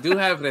 I do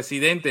have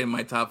Residente in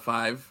my top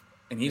 5.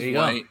 And he's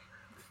white.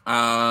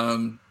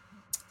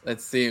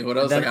 Let's see what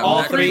else I got.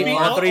 All three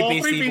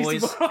Beastie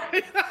Boys.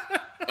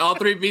 All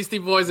 3 Beastie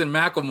Boys and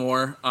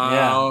Macklemore.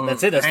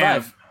 That's it. That's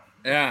 5.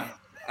 Yeah,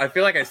 I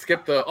feel like I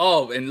skipped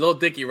and Lil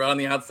Dicky right on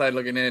the outside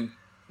looking in.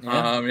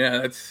 My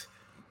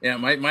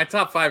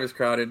top 5 is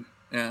crowded.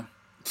 Yeah,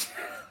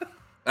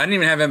 I didn't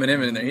even have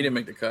Eminem in there. He didn't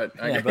make the cut.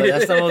 Yeah, but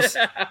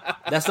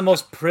that's the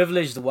most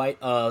privileged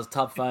white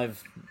top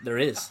 5 there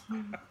is.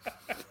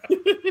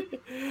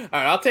 All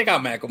right, I'll take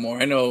out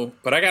Macklemore. I know,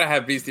 but I gotta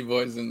have Beastie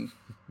Boys and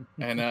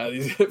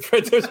these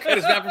Fred's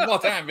greatest rapper of all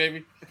time,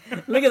 baby.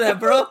 Look at that,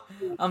 bro!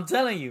 I'm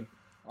telling you,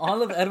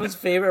 all of Edwin's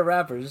favorite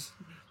rappers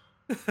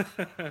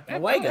are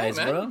white guys,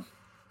 bro.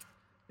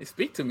 They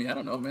speak to me. I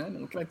don't know, man.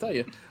 What can I tell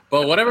you?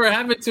 But whatever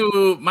happened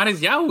to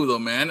Manis Yahoo, though,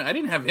 man? I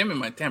didn't have him in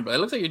my tent, but it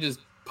looks like you're just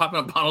popping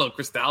a bottle of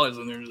Cristales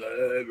and they're just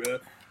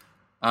like,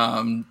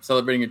 hey,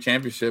 celebrating your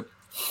championship.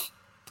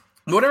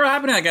 Whatever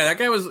happened to that guy? That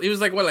guy was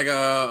like what, like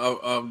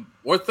a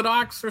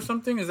Orthodox or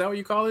something? Is that what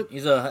you call it?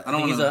 I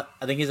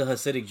think he's a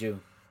Hasidic Jew.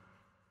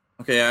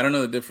 Okay, I don't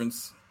know the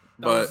difference.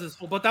 But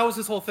that was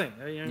his whole thing.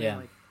 Yeah.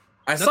 Like,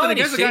 I saw that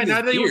he shaved his beard.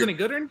 Not that he wasn't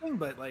good or anything,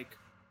 but like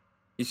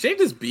he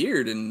shaved his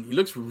beard and he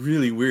looks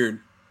really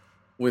weird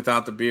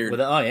without the beard.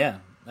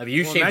 If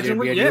you shaved your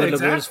beard, you would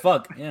look weird as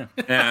fuck. Yeah.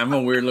 Yeah, I'm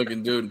a weird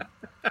looking dude.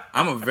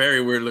 I'm a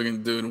very weird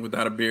looking dude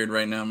without a beard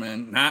right now,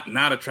 man.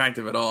 Not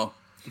attractive at all.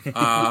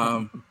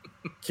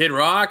 Kid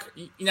Rock,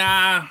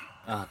 nah.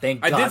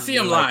 Thank God. I did see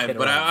him live,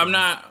 but I'm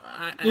not.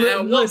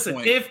 Listen,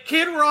 if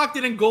Kid Rock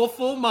didn't go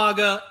full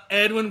MAGA,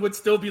 Edwin would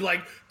still be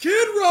like,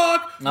 Kid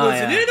Rock was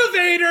an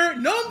innovator,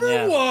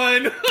 number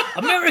one.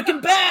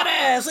 American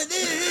badass.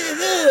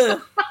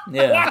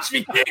 Watch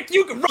me kick.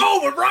 You can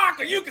roll with Rock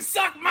or you can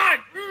suck my...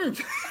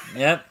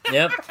 Yep.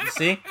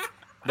 See?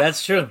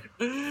 That's true.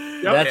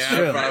 That's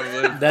true.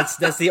 Probably.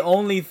 That's the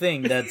only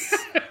thing that's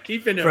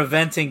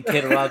preventing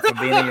Kid Rock from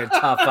being in your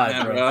top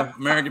 5, bro.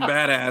 American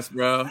badass,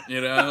 bro. You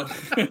know.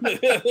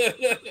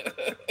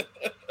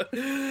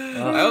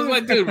 I was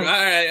like, dude, all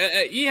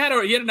right. He had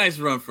a nice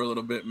run for a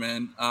little bit,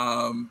 man.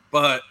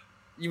 But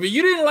you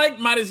didn't like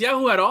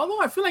Matisyahu at all,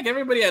 though. I feel like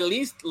everybody at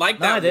least liked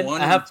that one.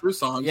 I have 2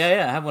 songs.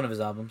 Yeah. I have one of his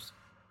albums.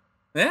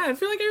 Yeah, I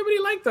feel like everybody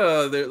liked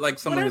the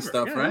some of his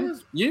stuff, right?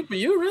 You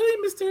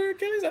really, Mr.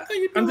 Kelly? I thought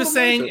you'd I'm just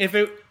saying, if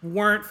it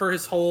weren't for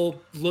his whole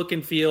look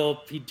and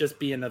feel, he'd just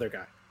be another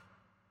guy.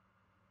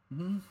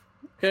 Mm-hmm.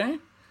 Okay.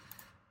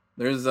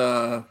 There's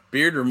a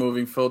beard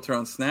removing filter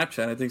on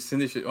Snapchat. I think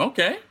Cindy should.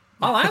 Okay,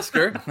 I'll ask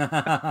her.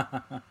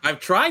 I've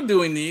tried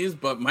doing these,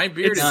 but my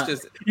beard is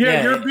just.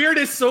 Yeah, your beard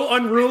is so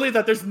unruly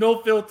that there's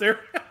no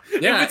filter.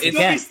 Yeah, it's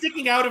still be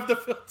sticking out of the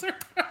filter.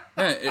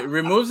 Yeah, it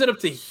removes it up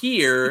to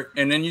here,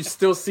 and then you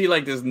still see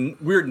like this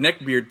weird neck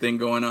beard thing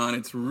going on.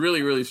 It's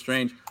really, really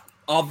strange.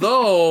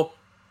 Although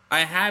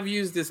I have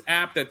used this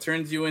app that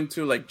turns you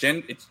into like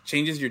it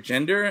changes your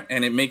gender,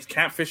 and it makes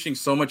catfishing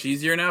so much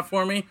easier now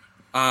for me.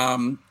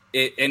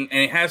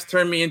 It has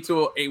turned me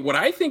into what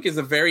I think is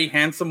a very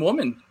handsome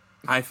woman.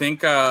 I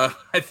think I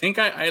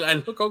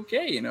look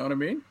okay. You know what I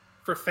mean?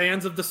 For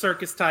fans of the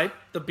circus type,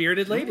 the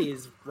bearded lady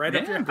is right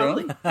up your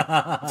alley.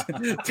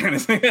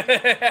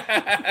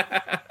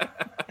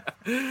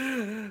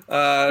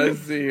 Let's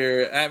see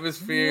here.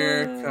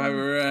 Atmosphere,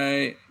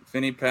 Copyright,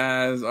 Finny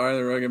Paz, Art of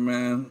the Rugged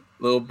Man,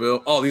 Lil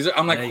Bill. Oh, these are.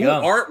 I'm like, who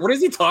Art? What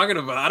is he talking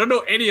about? I don't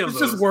know any of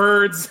those. It's just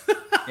words.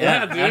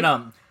 Yeah, dude. I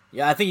know.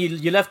 Yeah, I think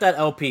you left that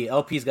LP.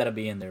 LP's got to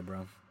be in there,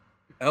 bro.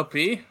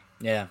 LP?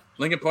 Yeah.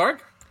 Linkin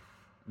Park?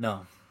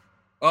 No.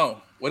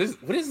 Oh, what is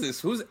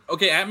this? Who's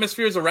okay?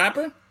 Atmosphere is a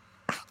rapper.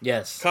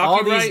 Yes.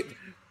 Copyright.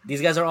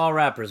 These guys are all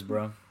rappers,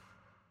 bro.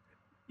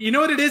 You know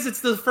what it is? It's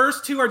the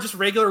first 2 are just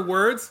regular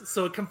words.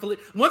 So it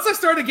completely. Once I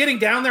started getting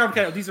down there, I'm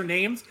kind of, these are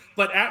names,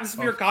 but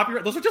Atmosphere,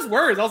 Copyright, those are just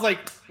words. I was like,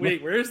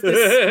 wait, where's this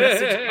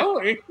message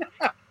going?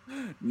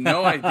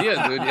 No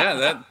idea, dude.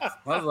 Yeah, I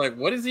was like,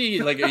 what is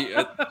he like?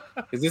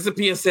 Is this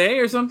a PSA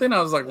or something?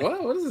 I was like,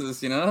 what is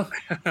this? You know?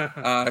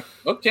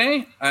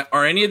 Okay.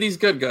 Are any of these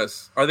good,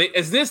 Gus? Are they?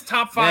 Is this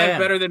top 5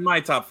 better than my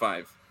top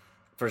 5?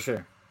 For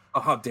sure. Oh,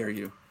 how dare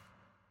you?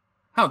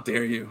 How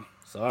dare you?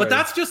 Sorry. But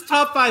that's just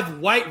top 5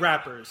 white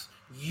rappers.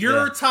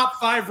 Your top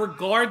 5,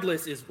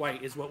 regardless, is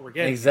white, is what we're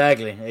getting.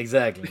 Exactly.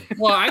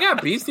 Well, I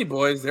got Beastie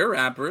Boys. They're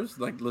rappers,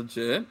 like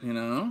legit, you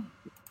know?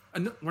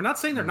 We're not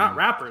saying they're not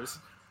rappers.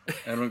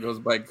 Everyone goes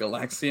by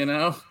Galaxia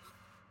now. Is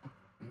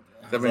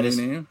that your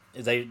name?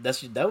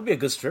 That would be a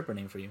good stripper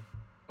name for you.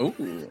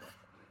 Ooh.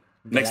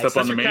 Next up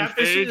on the main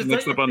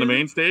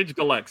stage,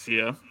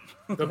 Galaxia.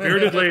 The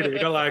bearded lady,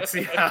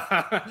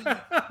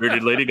 Galaxia.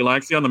 Bearded lady,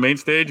 Galaxia on the main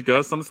stage.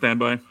 Gus on the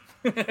standby.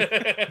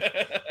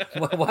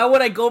 Why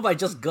would I go by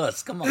just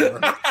Gus? Come on,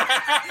 bro.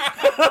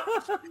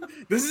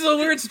 This is a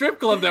weird strip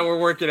club that we're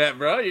working at,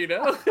 bro. You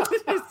know,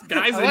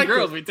 guys and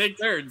girls, we take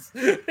turns.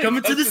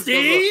 Coming to the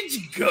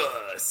stage,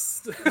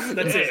 Gus.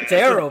 That's it.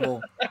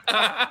 Terrible.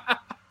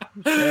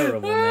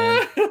 Terrible,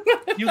 man.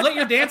 You let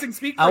your dancing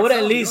speak. For I would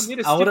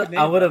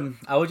itself.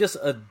 I would just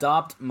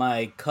adopt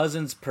my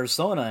cousin's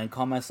persona and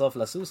call myself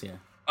La Sucia.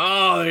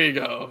 Oh, there you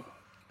go.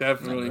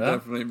 Definitely,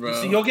 bro.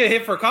 So you'll get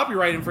hit for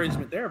copyright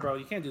infringement there, bro.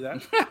 You can't do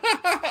that.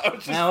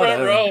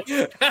 Bro.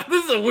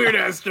 This is a weird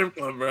ass strip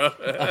club, bro.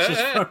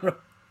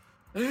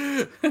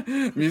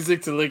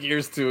 Music to lick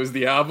ears to is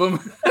the album.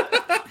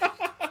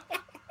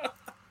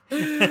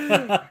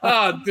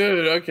 Oh,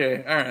 dude.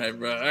 Okay. All right,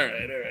 bro. All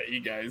right.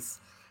 You guys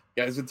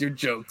with your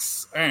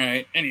jokes. All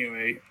right.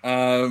 Anyway.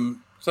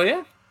 So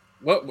yeah.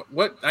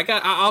 What I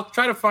got? I'll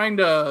try to find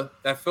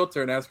that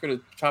filter and ask her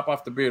to chop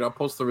off the beard. I'll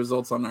post the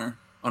results on our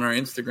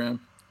Instagram.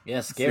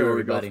 Yeah, scare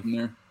everybody. From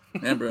there.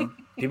 Yeah, bro.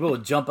 People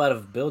would jump out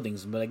of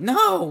buildings and be like,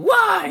 "No,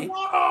 why?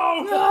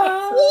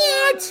 No,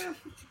 what?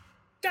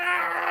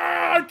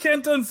 I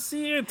can't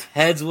unsee it."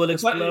 Heads will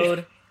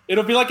explode.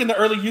 It'll be like in the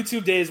early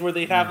YouTube days where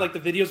they have like the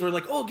videos where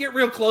like, "Oh, get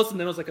real close," and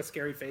then it was like a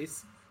scary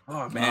face.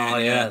 Oh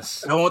man,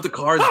 yes. I want the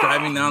cars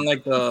driving down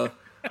like the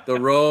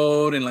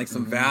road and like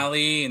some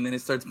valley, and then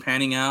it starts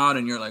panning out,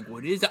 and you're like,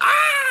 "What is it?"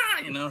 Ah,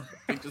 you know,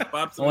 it just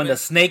pops. When the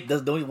snake,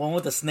 the one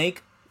with the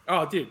snake.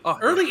 Oh, dude.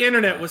 Early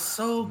internet was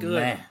so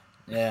good. Man.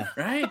 Yeah.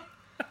 Right?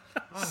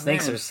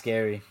 Snakes are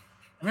scary.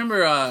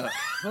 Remember,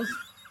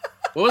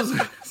 what was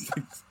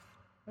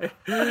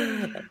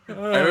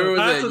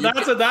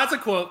that's a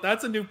quote.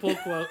 That's a new pull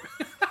quote.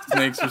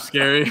 Snakes are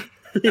scary.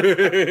 For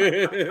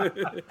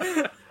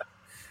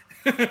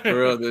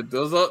real, dude.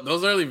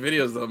 Those early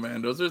videos, though,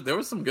 man. There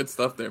was some good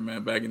stuff there,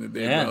 man, back in the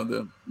day,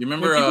 bro. You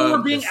remember people were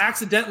being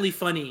accidentally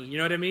funny, you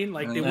know what I mean?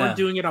 Like, they weren't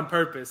doing it on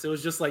purpose. It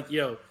was just like,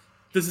 yo,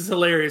 this is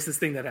hilarious, this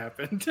thing that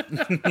happened.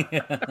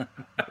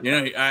 You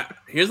know,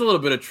 here's a little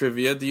bit of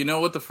trivia. Do you know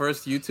what the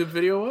first YouTube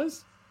video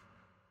was?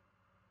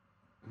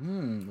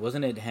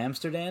 Wasn't it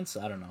Hamster Dance?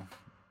 I don't know.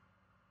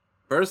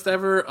 First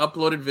ever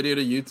uploaded video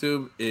to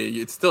YouTube.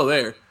 It's still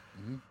there.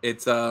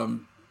 It's I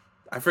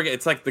forget.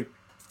 It's like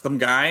some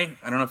guy.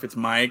 I don't know if it's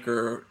Mike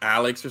or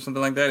Alex or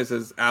something like that. It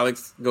says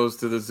Alex goes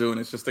to the zoo, and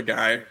it's just a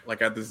guy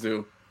like at the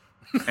zoo,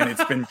 and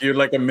it's been viewed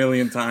like 1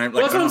 million times.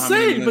 Like, That's what I'm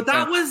saying. But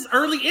that was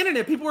early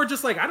internet. People were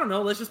just like, I don't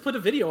know. Let's just put a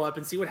video up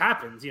and see what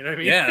happens. You know what I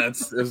mean? Yeah,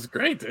 it was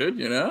great, dude.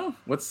 You know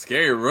what's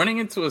scary? Running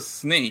into a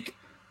snake.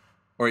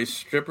 Or a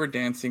stripper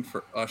dancing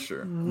for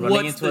Usher.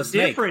 What's the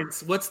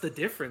difference? What's the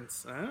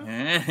difference? Huh?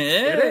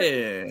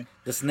 Hey.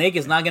 The snake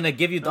is not going to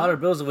give you dollar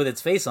bills with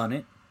its face on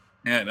it.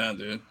 Yeah, no,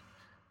 dude.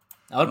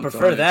 I would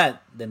prefer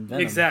that than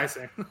Venom.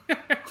 Exactly.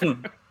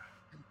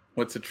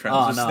 What's a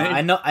trouser snake?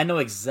 I know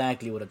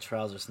exactly what a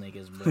trouser snake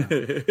is, bro.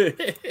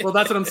 Well,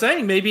 that's what I'm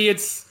saying. Maybe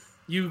it's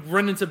you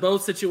run into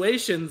both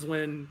situations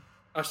when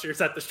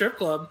Usher's at the strip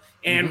club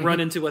and run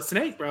into a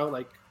snake, bro.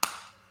 Like,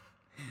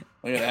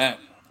 look at that.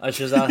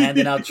 Usher's out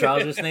handing out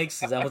trouser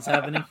snakes. Is that what's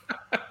happening?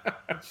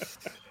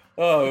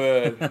 Oh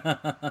man!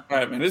 All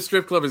right, man. This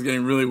strip club is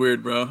getting really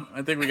weird, bro.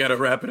 I think we got to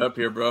wrap it up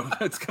here, bro.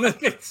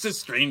 It's just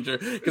stranger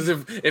because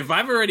if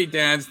I've already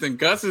danced and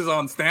Gus is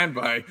on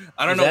standby,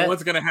 I don't know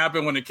what's gonna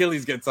happen when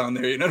Achilles gets on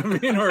there. You know what I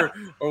mean?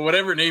 Or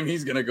whatever name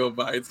he's gonna go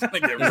by. It's gonna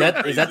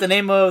get. Is that the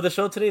name of the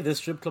show today? This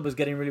strip club is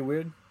getting really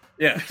weird.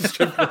 Yeah,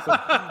 strip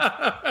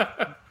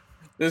club.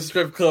 This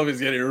strip club is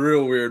getting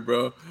real weird,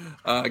 bro.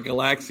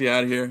 Galaxia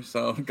out here.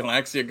 So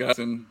Galaxia got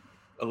and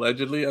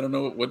allegedly, I don't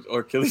know what or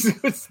Achilles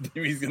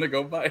he's gonna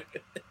go by.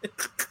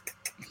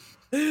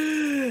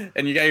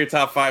 And you got your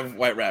top 5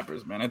 white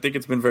rappers, man. I think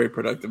it's been very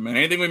productive, man.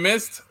 Anything we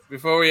missed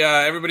before we?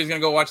 Everybody's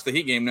gonna go watch the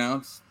Heat game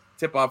now.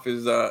 Tip off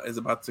is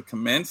about to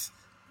commence.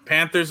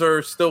 Panthers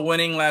are still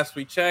winning. Last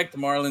we checked, the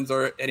Marlins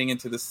are heading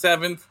into the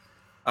 7th.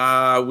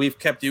 We've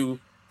kept you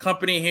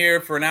company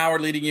here for an hour,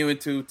 leading you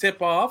into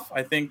tip off.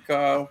 I think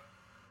our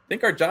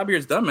job here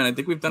is done, man. I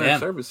think we've done our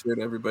service here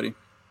to everybody.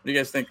 What do you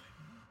guys think?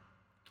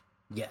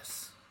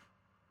 Yes.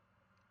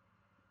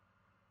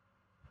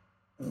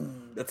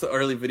 That's an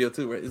early video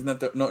too, right? Isn't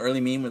that no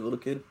early meme with a little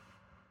kid?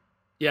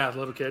 Yeah, a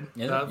little kid.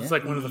 Yeah, it's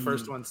like one of the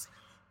first ones.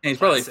 And he's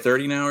probably like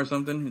 30 now or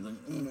something. He's like,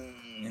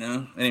 you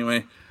know.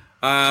 Anyway,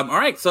 all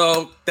right.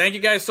 So thank you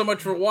guys so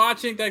much for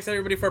watching. Thanks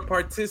everybody for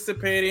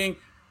participating.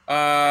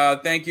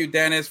 Thank you,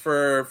 Dennis,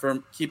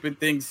 for keeping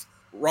things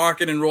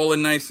rocking and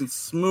rolling nice and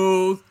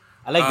smooth.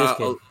 I like this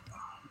kid.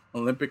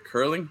 Olympic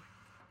curling.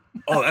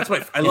 Oh, that's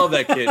I love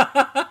that kid.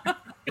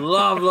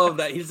 love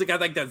that. He's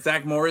got like that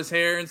Zach Morris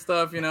hair and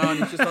stuff, you know, and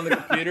he's just on the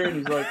computer and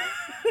he's like,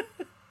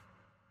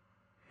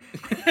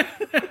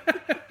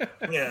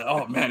 yeah.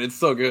 Oh man, it's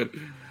so good.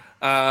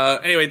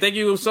 Anyway, thank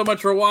you so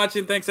much for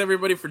watching. Thanks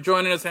everybody for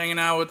joining us, hanging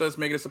out with us,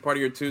 making us a part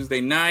of your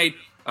Tuesday night.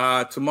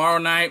 Tomorrow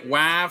night,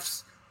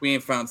 WAFs. We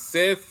ain't found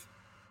Sith.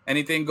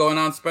 Anything going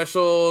on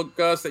special,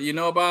 Gus, that you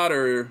know about,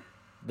 or?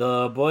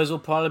 The boys will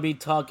probably be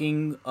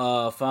talking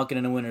Falcon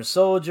and the Winter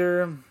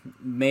Soldier.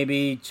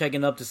 Maybe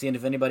checking up to see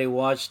if anybody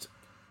watched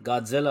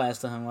Godzilla. I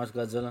still haven't watched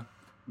Godzilla.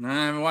 No,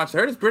 I haven't watched it.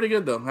 I heard it's pretty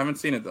good, though. I haven't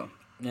seen it, though.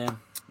 Yeah.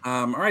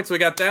 All right, so we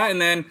got that, and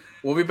then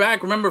we'll be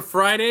back. Remember,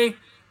 Friday,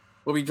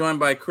 we'll be joined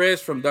by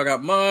Chris from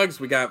Dugout Mugs.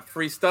 We got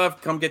free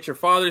stuff. Come get your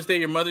Father's Day,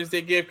 your Mother's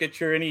Day gift. Get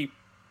your any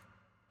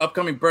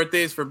upcoming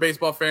birthdays for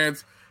baseball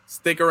fans.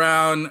 Stick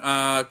around.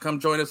 Come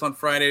join us on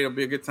Friday. It'll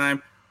be a good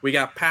time. We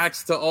got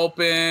packs to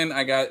open.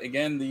 I got,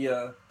 again,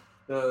 the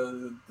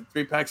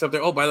 3 packs up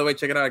there. Oh, by the way,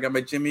 check it out. I got my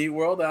Jimmy Eat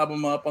World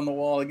album up on the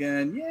wall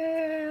again.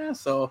 Yeah.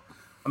 So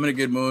I'm in a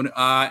good mood.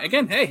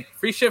 Again, hey,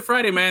 Free Shit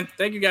Friday, man.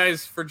 Thank you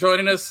guys for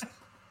joining us.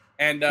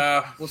 And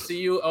we'll see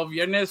you El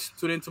Viernes.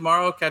 Tune in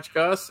tomorrow. Catch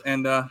Gus.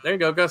 And there you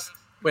go, Gus.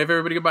 Wave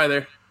everybody goodbye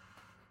there.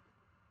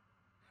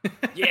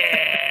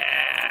 Yeah.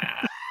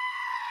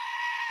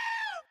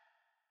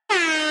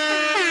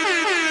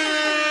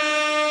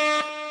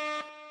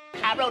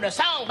 I wrote a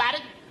song about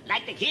it,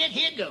 like the kid,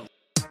 here it goes.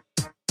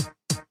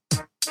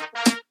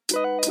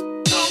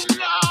 Oh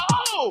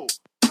no!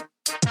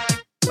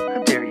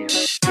 How dare you?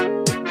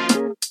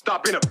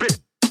 Stop being a bitch.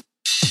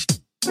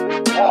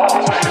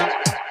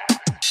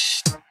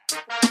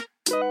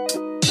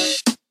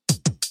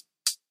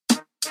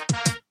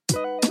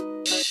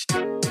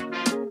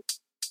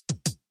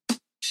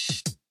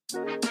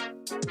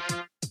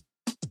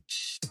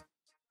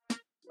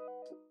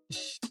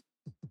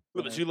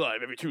 Coming to you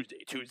live every Tuesday.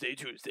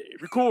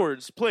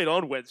 Records played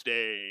on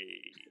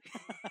Wednesday.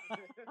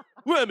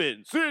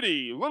 Lemon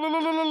City live.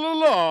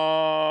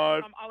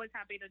 I'm always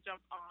happy to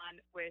jump on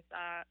with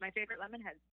my favorite Lemonheads.